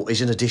null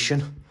is an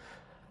addition.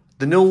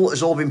 The null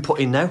has all been put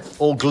in now,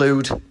 all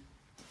glued and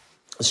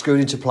screwed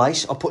into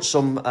place. I'll put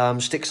some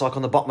sticks like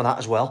on the bottom of that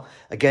as well,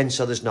 again,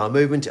 so there's no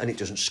movement and it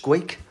doesn't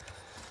squeak.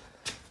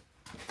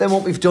 Then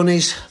what we've done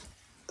is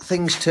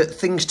things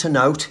to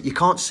note. You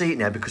can't see it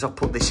now because I've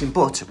put this in,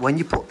 but when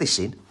you put this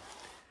in,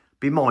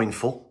 be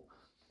mindful,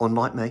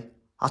 unlike me.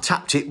 I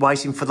tapped it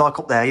waiting for, like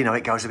up there, you know,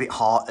 it goes a bit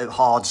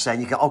hard saying,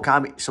 you go,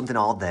 okay, something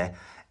hard there.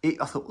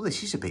 I thought, well,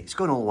 this is a bit, it's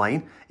going all the way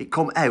in. It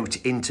come out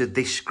into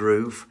this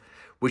groove,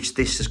 which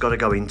this has got to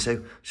go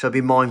into. So be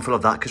mindful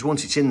of that, because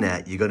once it's in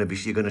there, you're going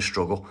to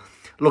struggle.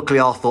 Luckily,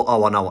 I thought,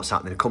 oh, I know what's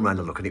happening. I come round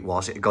and look, and it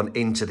had gone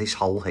into this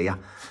hole here.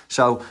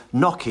 So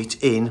knock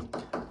it in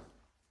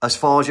as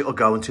far as it'll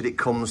go until it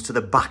comes to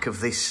the back of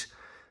this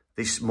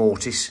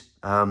mortise,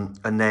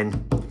 and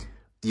then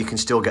you can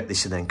still get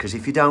this in then, because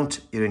if you don't,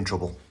 you're in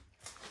trouble.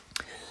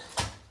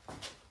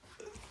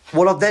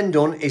 What I've then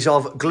done is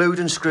I've glued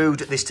and screwed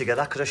this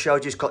together, because I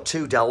showed you it's got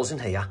 2 dowels in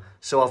here.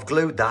 So I've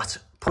glued that,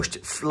 pushed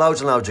it, loads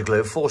and loads of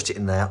glue, forced it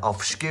in there.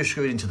 I've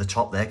screwed into the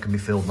top there, can be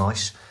filled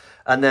nice.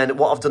 And then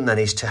what I've done then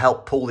is to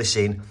help pull this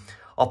in,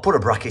 I'll put a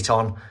bracket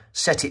on,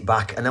 set it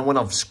back, and then when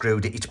I've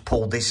screwed it, it's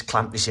pulled this,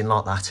 clamped this in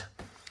like that.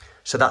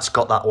 So that's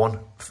got that one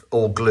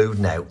all glued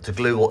now. The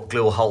glue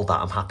will hold that,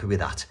 I'm happy with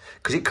that.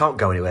 Because it can't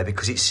go anywhere,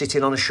 because it's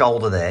sitting on a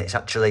shoulder there. It's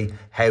actually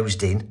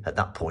housed in at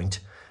that point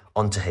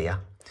onto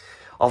here.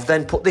 I've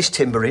then put this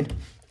timber in,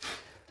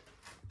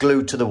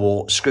 glued to the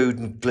wall, screwed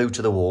and glued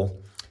to the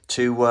wall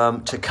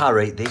to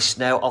carry this.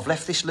 Now, I've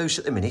left this loose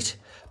at the minute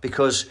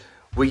because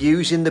we're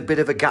using the bit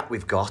of a gap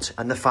we've got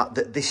and the fact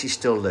that this is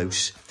still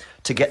loose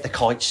to get the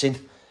kites in.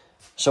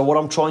 So what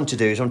I'm trying to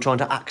do is I'm trying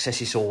to access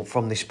this all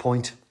from this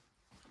point.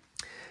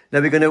 Now,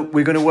 we're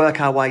gonna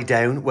work our way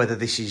down, whether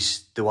this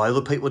is the way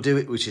other people do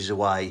it, which is the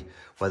way,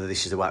 whether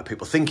this is the way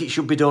people think it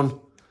should be done.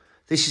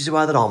 This is the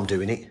way that I'm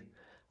doing it,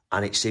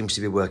 and it seems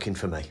to be working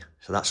for me.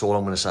 So that's all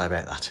I'm going to say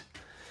about that.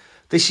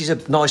 This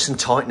is nice and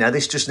tight now.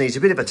 This just needs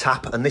a bit of a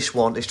tap, and this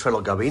tread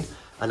will go in,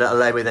 and it'll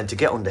allow me then to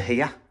get under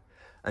here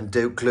and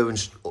glue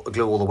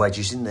all the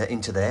wedges in there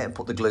into there, and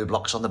put the glue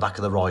blocks on the back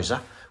of the riser,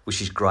 which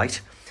is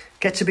great.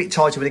 Gets a bit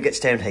tighter when it gets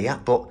down here,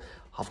 but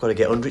I've got to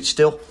get under it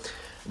still.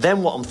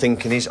 Then what I'm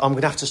thinking is I'm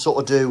going to have to sort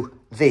of do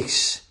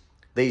these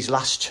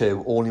last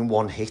 2 all in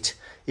one hit.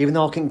 Even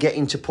though I can get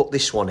in to put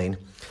this one in,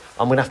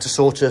 I'm going to have to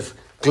sort of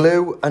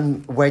glue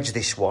and wedge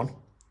this one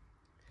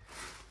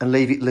and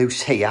leave it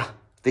loose here,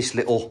 this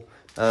little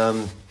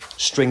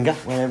stringer,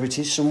 wherever it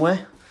is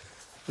somewhere.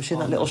 We've seen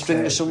that little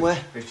stringer somewhere?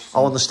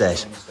 Oh, on the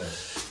stairs.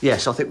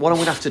 Yes, I think what I'm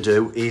going to have to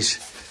do is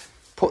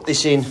put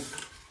this in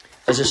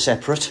as a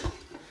separate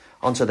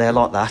onto there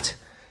like that,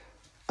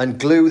 and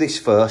glue this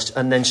first,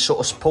 and then sort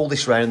of pull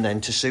this round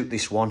then to suit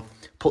this one,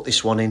 put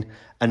this one in,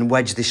 and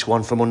wedge this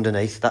one from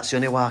underneath. That's the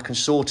only way I can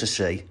sort of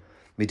see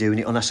me doing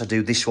it, unless I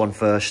do this one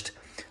first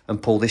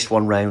and pull this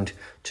one round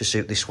to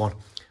suit this one.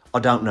 I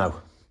don't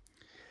know.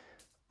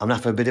 I'm going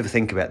to have a bit of a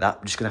think about that.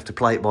 I'm just going to have to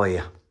play it by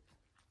ear.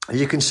 As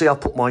you can see,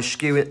 I've put my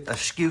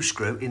skew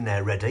screw in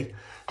there ready.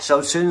 So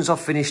as soon as I've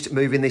finished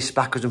moving this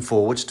backwards and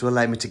forwards to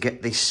allow me to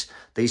get these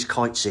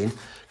kites in,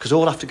 because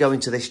all I have to go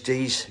into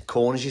these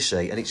corners, you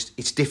see, and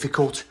it's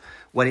difficult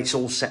when it's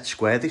all set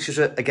square. This is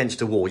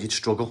against a wall, you'd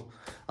struggle,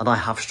 and I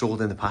have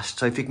struggled in the past.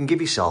 So if you can give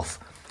yourself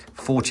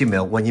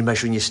 40mm when you're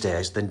measuring your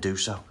stairs, then do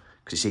so,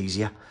 because it's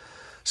easier.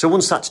 So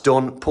once that's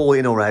done, pull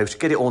in or out,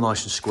 get it all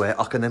nice and square,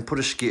 I can then put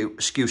a skew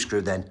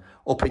screw then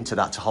up into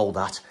that to hold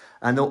that.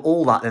 And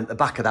all that, and at the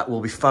back of that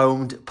will be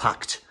foamed,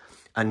 packed,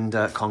 and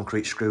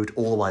concrete screwed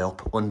all the way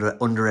up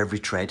under every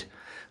tread.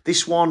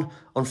 This one,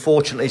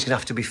 unfortunately, is going to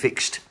have to be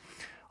fixed.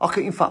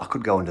 In fact, I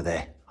could go under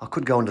there. I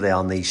could go under there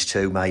on these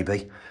 2,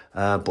 maybe.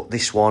 But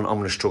this one, I'm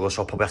going to struggle,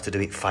 so I'll probably have to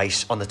do it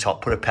face on the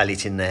top, put a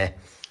pellet in there,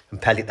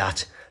 and pellet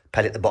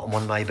the bottom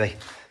one, maybe,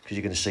 because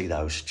you're going to see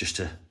those, just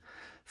to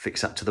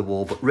fix that to the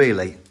wall. But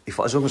really,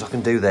 as long as I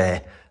can do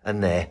there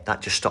and there,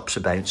 that just stops the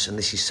bounce, and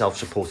this is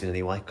self-supporting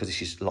anyway, because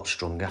this is a lot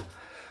stronger.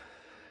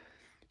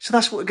 So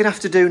that's what we're going to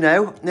have to do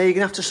now. Now you're going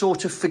to have to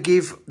sort of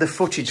forgive the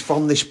footage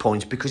from this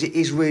point, because it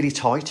is really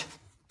tight.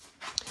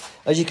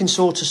 As you can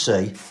sort of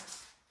see,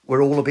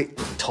 we're all a bit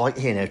tight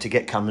here now to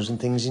get cameras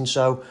and things in,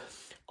 so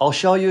I'll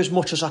show you as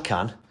much as I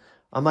can.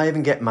 I may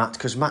even get Matt,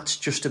 because Matt's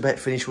just about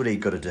finished what he's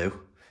got to do.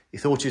 He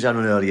thought he was on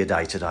an earlier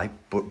day today,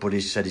 but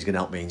he said he's going to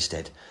help me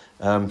instead.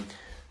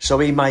 So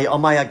I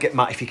may get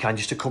Matt, if he can,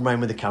 just to come round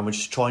with the camera,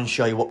 just to try and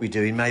show you what we're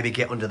doing. Maybe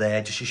get under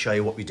there just to show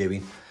you what we're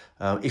doing.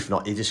 If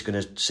not, you're just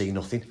going to see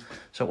nothing.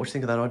 So what do you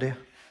think of that idea?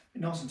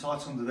 Nice and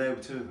tight under there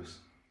with 2 of us.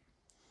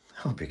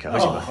 I'll be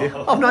cosy,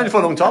 Matthew. I've known you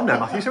for a long time now,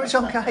 Matthew, so it's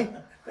okay.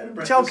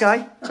 It's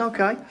okay. It's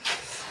okay.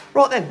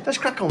 Right then, let's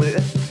crack on with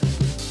it then.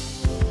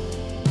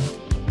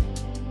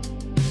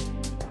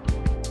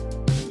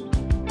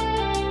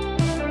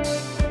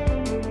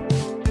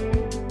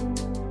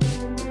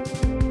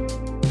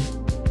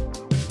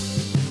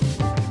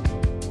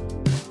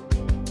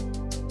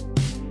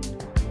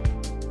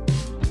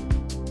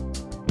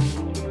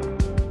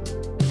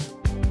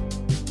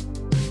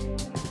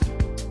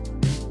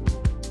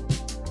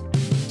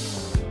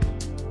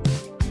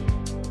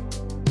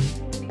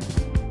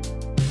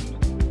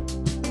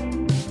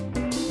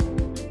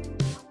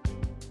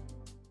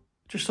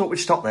 just thought we'd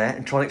stop there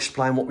and try and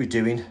explain what we're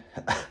doing.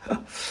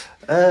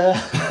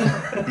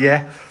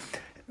 Yeah,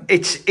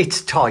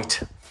 it's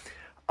tight.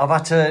 I've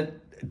had to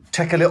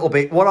take a little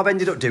bit. What I've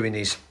ended up doing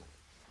is,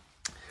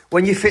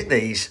 when you fit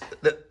these,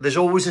 there's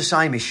always the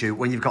same issue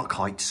when you've got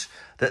kites,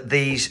 that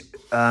these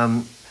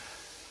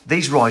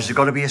risers have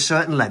got to be a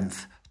certain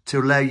length to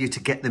allow you to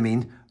get them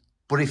in,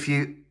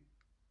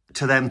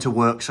 to them to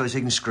work so as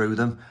you can screw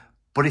them.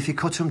 But if you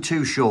cut them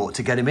too short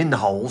to get them in the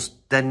holes,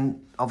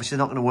 then obviously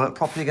they're not going to work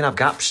properly. You're going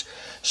to have gaps.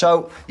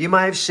 So you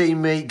may have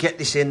seen me get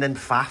this in then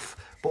faff,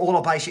 but all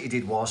I basically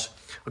did was,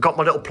 I got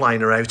my little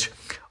planer out.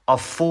 I've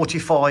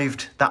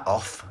 45'd that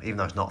off, even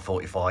though it's not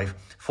 45.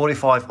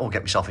 45,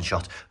 get myself in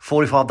shot.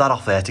 45 that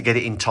off there to get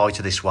it in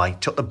tighter this way.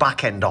 Took the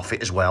back end off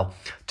it as well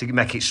to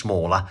make it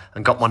smaller,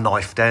 and got my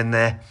knife down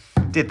there.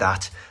 Did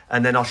that,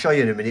 and then I'll show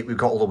you in a minute. We've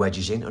got all the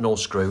wedges in and all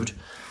screwed.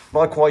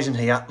 Likewise in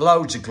here,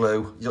 loads of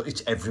glue.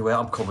 It's everywhere,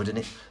 I'm covered in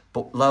it,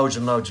 but loads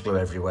and loads of glue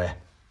everywhere.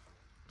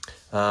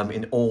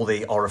 In all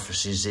the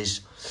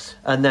orifices,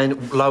 and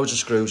then loads of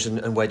screws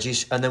and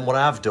wedges. And then what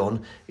I've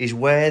done is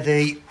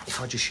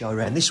if I just show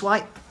around this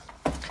way,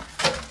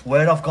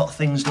 where I've got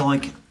things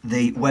like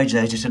the wedge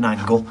there just an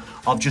angle,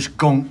 I've just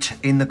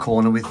gunked in the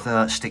corner with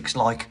sticks.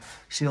 Like,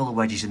 see all the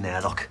wedges in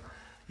there, look.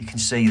 You can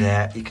see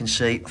there, you can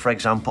see, for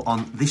example,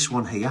 on this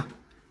one here,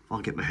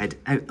 I'll get my head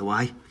out the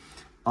way,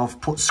 I've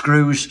put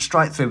screws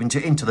straight through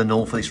into the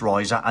null for this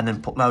riser, and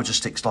then put loads of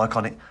sticks like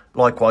on it.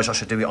 Likewise, I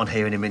should do it on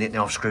here in a minute.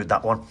 Now I've screwed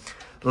that one.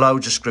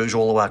 Loads of screws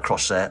all the way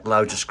across there,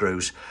 loads of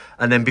screws.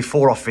 And then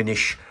before I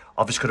finish,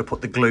 I've just got to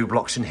put the glue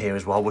blocks in here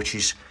as well, which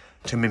is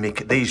to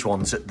mimic these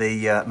ones that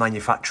the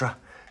manufacturer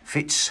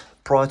fits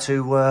prior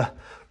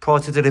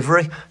to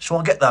delivery. So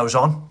I'll get those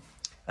on,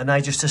 and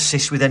they just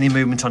assist with any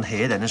movement on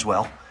here then as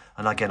well.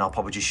 And again, I'll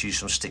probably just use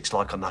some sticks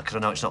like on that, because I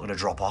know it's not going to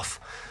drop off.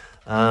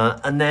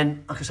 And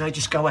then, like I say,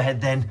 just go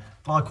ahead then.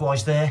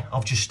 Likewise there,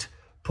 I've just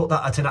put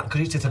that at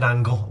because it's at an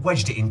angle,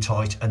 wedged it in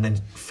tight, and then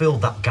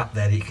filled that gap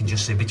there that you can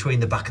just see between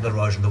the back of the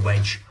riser and the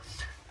wedge.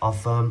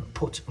 I've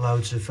put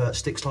loads of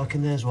sticks like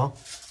in there as well.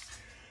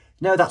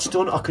 Now that's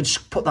done, I can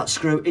put that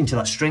screw into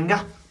that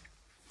stringer.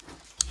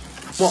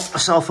 What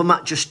myself and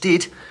Matt just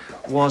did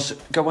was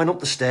going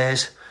up the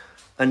stairs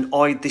and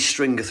eyed this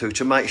stringer through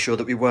to make sure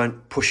that we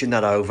weren't pushing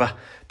that over,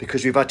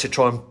 because we've had to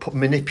try and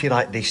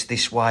manipulate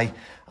this way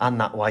and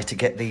that way to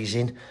get these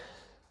in.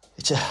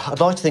 I'd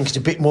like to think it's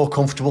a bit more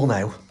comfortable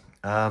now,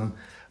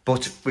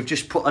 but we've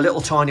just put a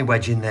little tiny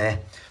wedge in there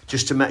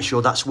just to make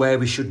sure that's where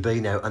we should be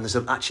now. And there's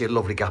actually a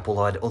lovely gap all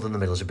other than the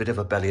middle. There's a bit of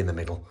a belly in the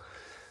middle,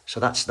 so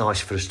that's nice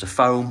for us to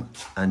foam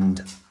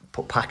and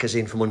put packers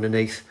in from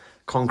underneath,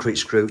 concrete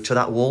screw to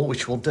that wall,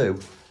 which we'll do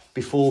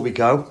before we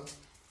go.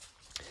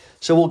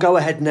 So we'll go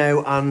ahead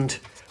now and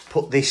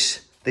put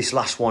this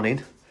last one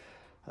in.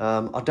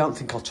 I don't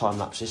think I'll time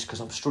lapse this because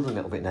I'm struggling a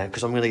little bit now,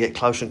 because I'm going to get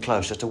closer and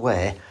closer to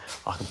where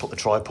I can put the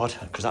tripod,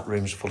 because that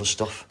room's full of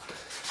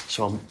stuff.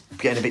 So I'm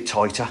getting a bit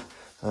tighter.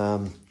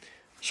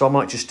 So I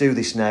might just do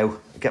this now,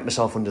 get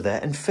myself under there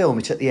and film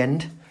it at the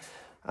end.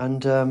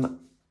 And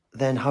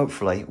then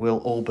hopefully we'll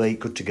all be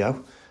good to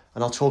go.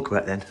 And I'll talk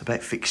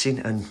about fixing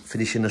and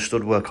finishing the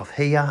stud work off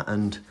here.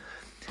 And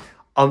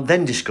I'll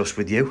then discuss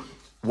with you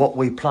what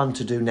we plan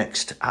to do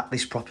next at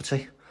this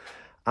property,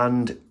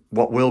 and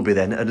what will be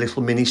then a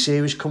little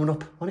mini-series coming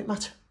up, won't it,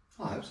 Matt?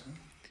 I hope so.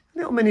 A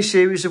little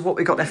mini-series of what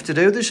we got left to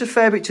do. There's a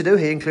fair bit to do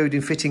here,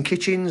 including fitting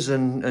kitchens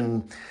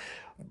and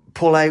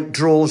pull-out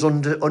drawers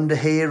under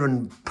here,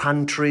 and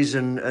pantries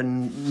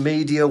and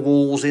media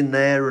walls in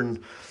there,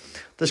 and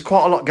there's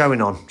quite a lot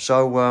going on.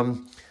 So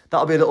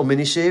that'll be a little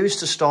mini-series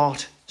to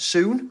start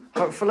soon,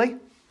 hopefully.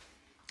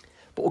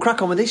 But we'll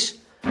crack on with this,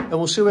 and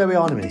we'll see where we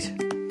are in a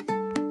minute.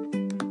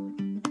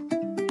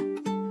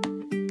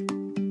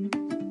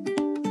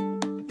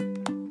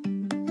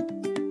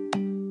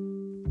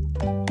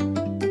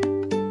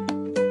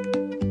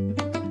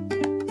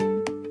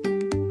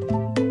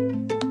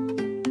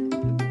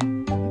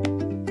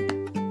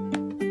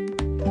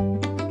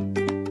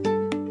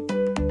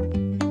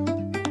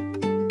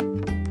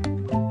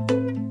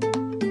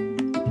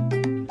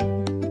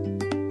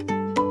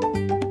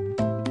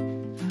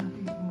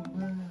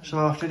 So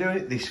after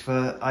doing this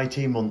for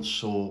 18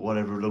 months or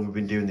whatever long we've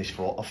been doing this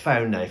for, I've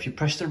found now if you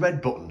press the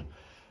red button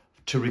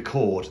to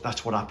record,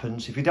 that's what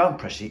happens. If you don't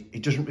press it,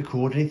 it doesn't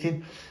record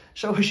anything.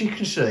 So as you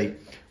can see,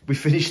 we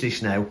finished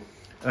this now.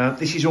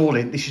 This is all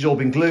in, this has all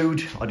been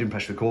glued. I didn't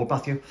press record,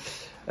 Matthew.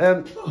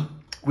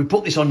 We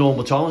put this on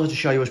normal time to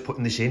show you us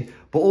putting this in,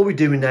 but all we're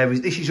doing now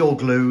is this is all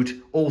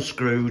glued, all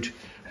screwed.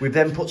 We've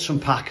then put some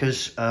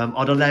packers.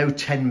 I'd allowed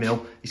 10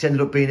 mil. It's ended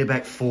up being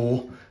about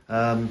 4.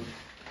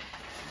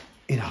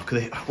 You know,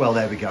 well,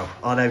 there we go.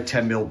 I know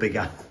 10 mil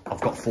bigger. I've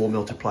got 4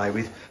 mil to play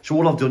with. So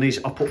all I've done is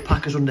I've put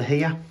packers under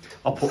here.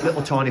 I've put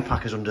little tiny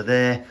packers under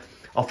there.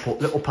 I've put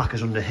little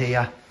packers under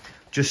here,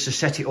 just to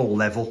set it all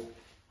level.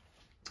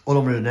 All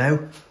I'm going to do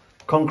now,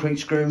 concrete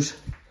screws.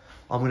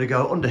 I'm going to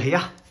go under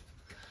here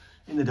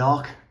in the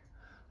dark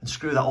and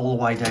screw that all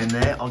the way down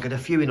there. I'll get a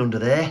few in under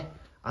there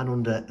and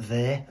under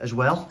there as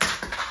well.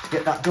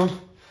 Get that done.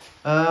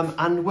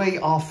 And we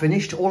are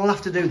finished. All I'll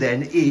have to do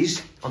then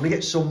is, I'm going to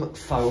get some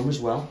foam as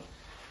well.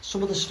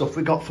 Some of the stuff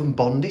we got from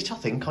Bondit, I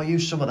think. I'll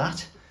use some of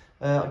that.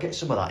 I'll get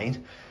some of that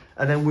in.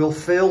 And then we'll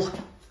fill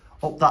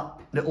up that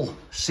little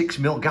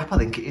 6mm gap, I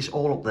think it is,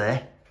 all up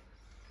there.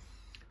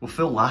 We'll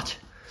fill that.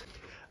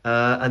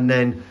 And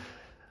then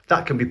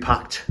that can be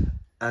packed.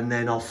 And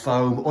then I'll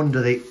foam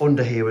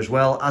under here as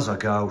well as I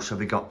go. So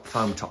we got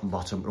foam top and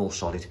bottom, all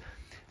solid.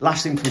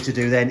 Last thing for me to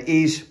do then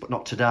is, but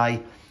not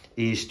today,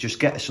 is just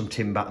get some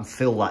timber and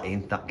fill that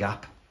in, that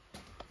gap.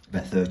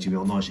 About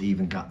 30mm, nice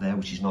even gap there,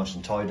 which is nice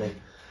and tidy.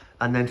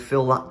 And then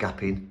fill that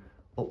gap in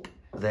up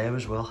there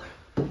as well.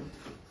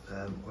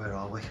 Where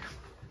are we?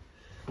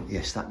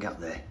 Yes, that gap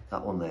there,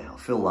 that one there. I'll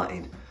fill that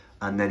in,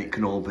 and then it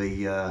can all be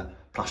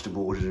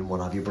plasterboarded and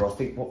what have you. But I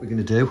think what we're going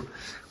to do,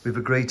 we've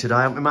agreed today,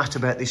 haven't we, Matt,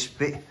 about this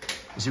bit,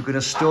 is we're going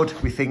to stud,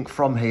 we think,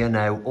 from here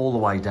now all the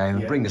way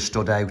down, bring a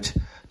stud out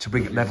to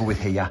bring it level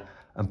with here,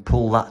 and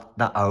pull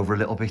that over a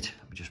little bit.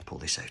 Let me just pull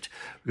this out.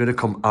 We're going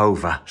to come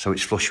over so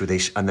it's flush with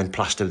this, and then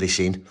plaster this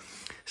in.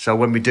 So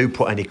when we do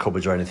put any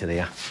cupboards or anything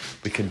here,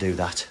 we can do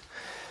that.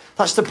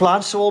 That's the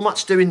plan. So all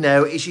Matt's doing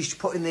now is he's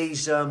putting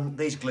these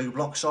glue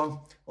blocks on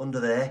under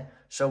there.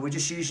 So we're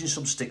just using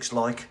some sticks,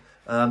 like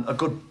a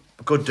good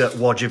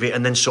wodge of it,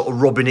 and then sort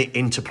of rubbing it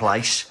into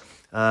place.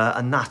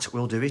 And that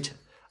will do it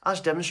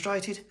as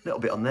demonstrated. A little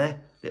bit on there, a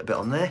little bit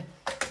on there,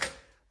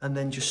 and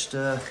then just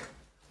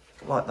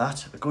like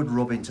that, a good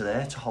rub into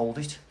there to hold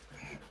it.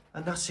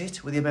 And that's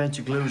it, with the amount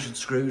of glues and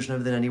screws and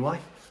everything anyway.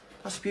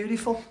 That's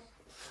beautiful.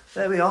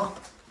 There we are.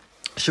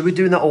 So we're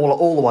doing that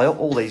all the way up,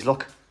 all these,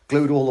 look,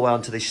 glued all the way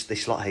onto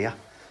this lot here,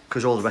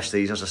 because all the rest of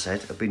these, as I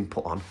said, have been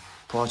put on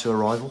prior to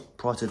arrival,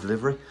 prior to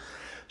delivery.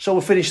 So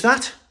we'll finish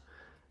that,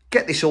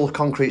 get this all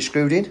concrete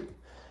screwed in,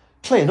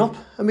 clean up,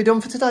 and we're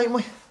done for today, aren't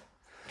we?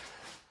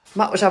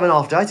 Matt was having a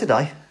half day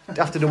today,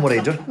 after doing what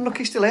he'd done, and look,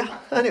 he's still here.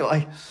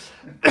 Anyway,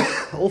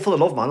 all for the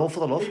love, man, all for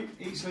the love.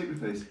 Eat, sleep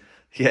with peace.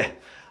 Yeah,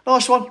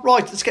 nice one.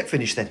 Right, let's get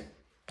finished then.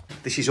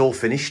 This is all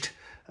finished.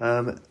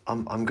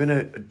 I'm going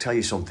to tell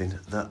you something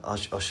that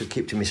I should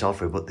keep to myself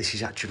for, but this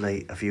is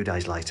actually a few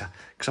days later,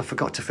 because I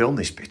forgot to film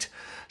this bit.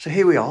 So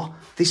here we are.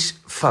 This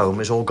foam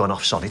has all gone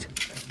off solid.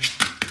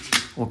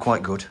 Well,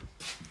 quite good.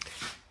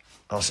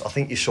 I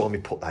think you saw me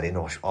put that in,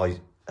 or I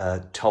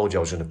told you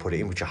I was going to put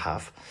it in, which I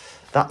have.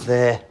 That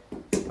there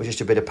was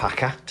just a bit of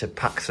packer to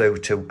pack through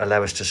to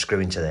allow us to screw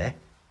into there.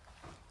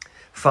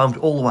 Foamed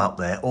all the way up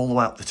there, all the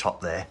way up the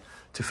top there,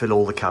 to fill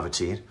all the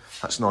cavity in.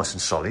 That's nice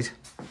and solid.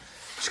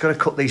 Just got to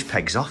cut these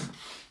pegs off.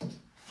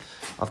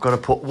 I've got to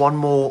put one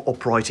more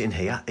upright in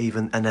here,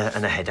 and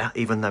a header,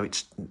 even though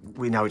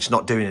we know it's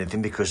not doing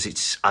anything because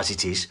it's as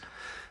it is.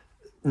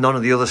 None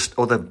of the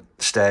other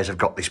stairs have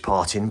got this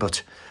part in,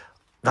 but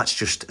that's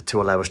just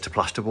to allow us to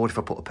plasterboard if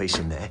I put a piece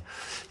in there.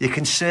 You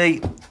can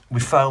see we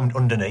foamed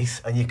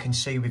underneath, and you can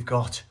see we've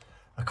got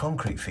a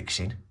concrete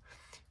fixing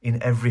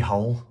in every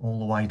hole all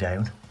the way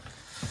down.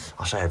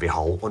 I say every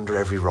hole, under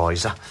every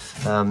riser.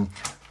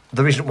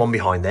 There isn't one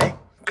behind there,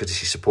 because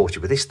this is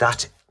supported with this.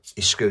 That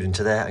is screwed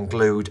into there and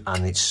glued,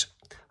 and it's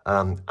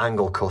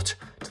angle cut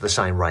to the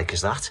same rake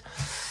as that.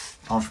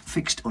 I've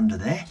fixed under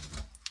there,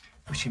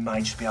 which you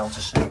may just be able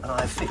to see, and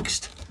I have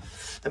fixed,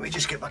 let me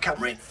just get my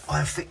camera in, I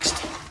have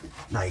fixed,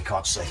 no you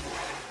can't see,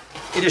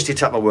 you just need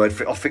to take my word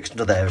for it, I've fixed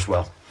under there as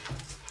well.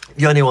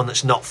 The only one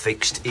that's not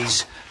fixed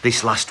is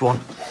this last one,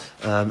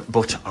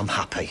 but I'm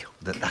happy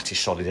that that is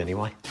solid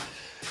anyway.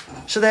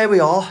 So there we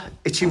are.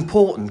 It's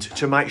important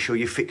to make sure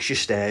you fix your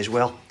stairs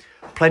well.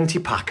 Plenty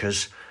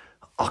packers.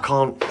 I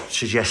can't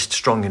suggest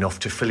strong enough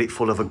to fill it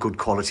full of a good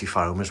quality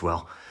foam as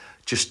well.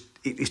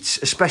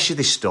 It's especially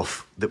this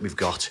stuff that we've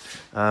got.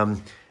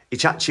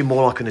 It's actually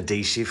more like an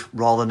adhesive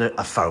rather than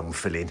a foam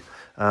filling.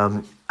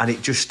 And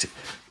it just,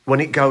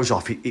 when it goes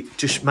off, it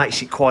just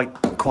makes it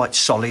quite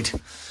solid.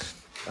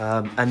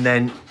 And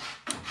then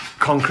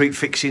concrete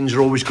fixings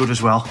are always good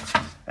as well.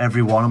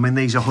 Every one. I mean,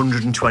 these are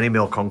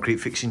 120mm concrete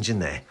fixings in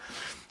there.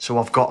 So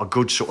I've got a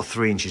good sort of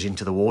 3 inches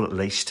into the wall at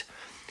least.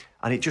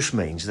 And it just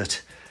means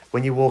that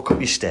when you walk up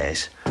your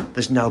stairs,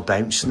 there's no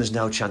bounce and there's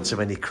no chance of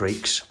any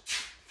creaks.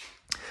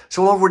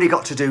 So all I've really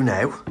got to do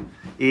now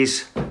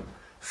is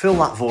fill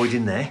that void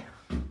in there,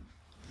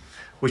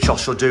 which I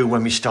shall do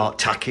when we start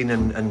tacking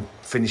and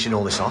finishing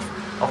all this off.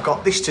 I've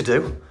got this to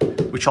do,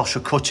 which I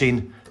shall cut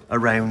in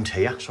around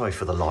here. Sorry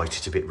for the light,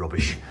 it's a bit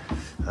rubbish.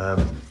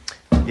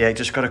 Yeah,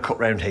 just got to cut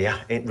round here,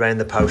 round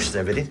the posts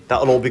and everything.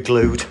 That'll all be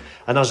glued.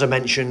 And as I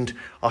mentioned,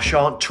 I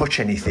shan't touch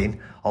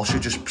anything. I shall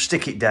just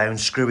stick it down,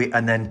 screw it,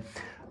 and then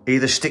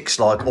either stick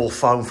slide or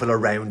foam fill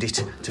around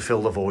it to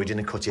fill the void in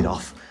and cut it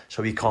off,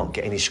 so you can't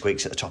get any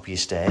squeaks at the top of your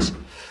stairs.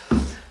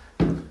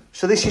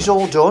 So this is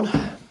all done.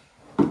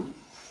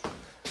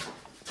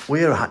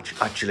 We are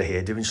actually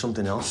here doing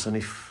something else, and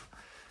if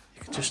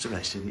you can just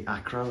about see the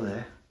acro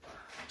there.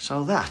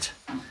 So that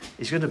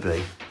is going to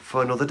be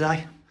for another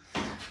day.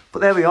 But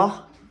there we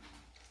are.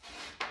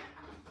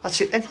 That's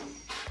it then.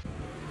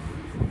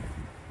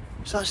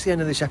 So that's the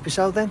end of this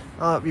episode then.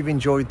 I hope you've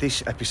enjoyed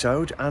this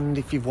episode, and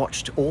if you've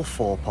watched all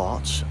 4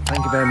 parts,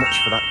 thank you very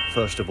much for that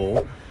first of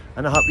all.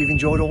 and I hope you've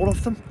enjoyed all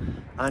of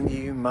them, and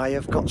you may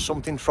have got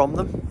something from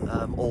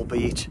them,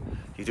 albeit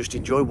you just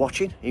enjoy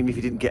watching, even if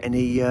you didn't get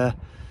any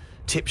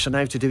tips on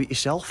how to do it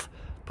yourself.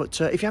 But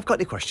if you have got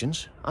any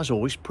questions, as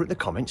always, put it in the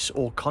comments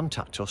or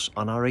contact us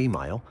on our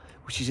email,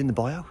 which is in the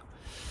bio.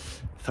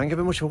 Thank you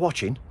very much for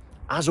watching.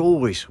 As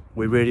always,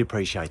 we really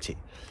appreciate it,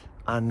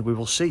 and we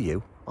will see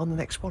you on the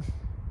next one.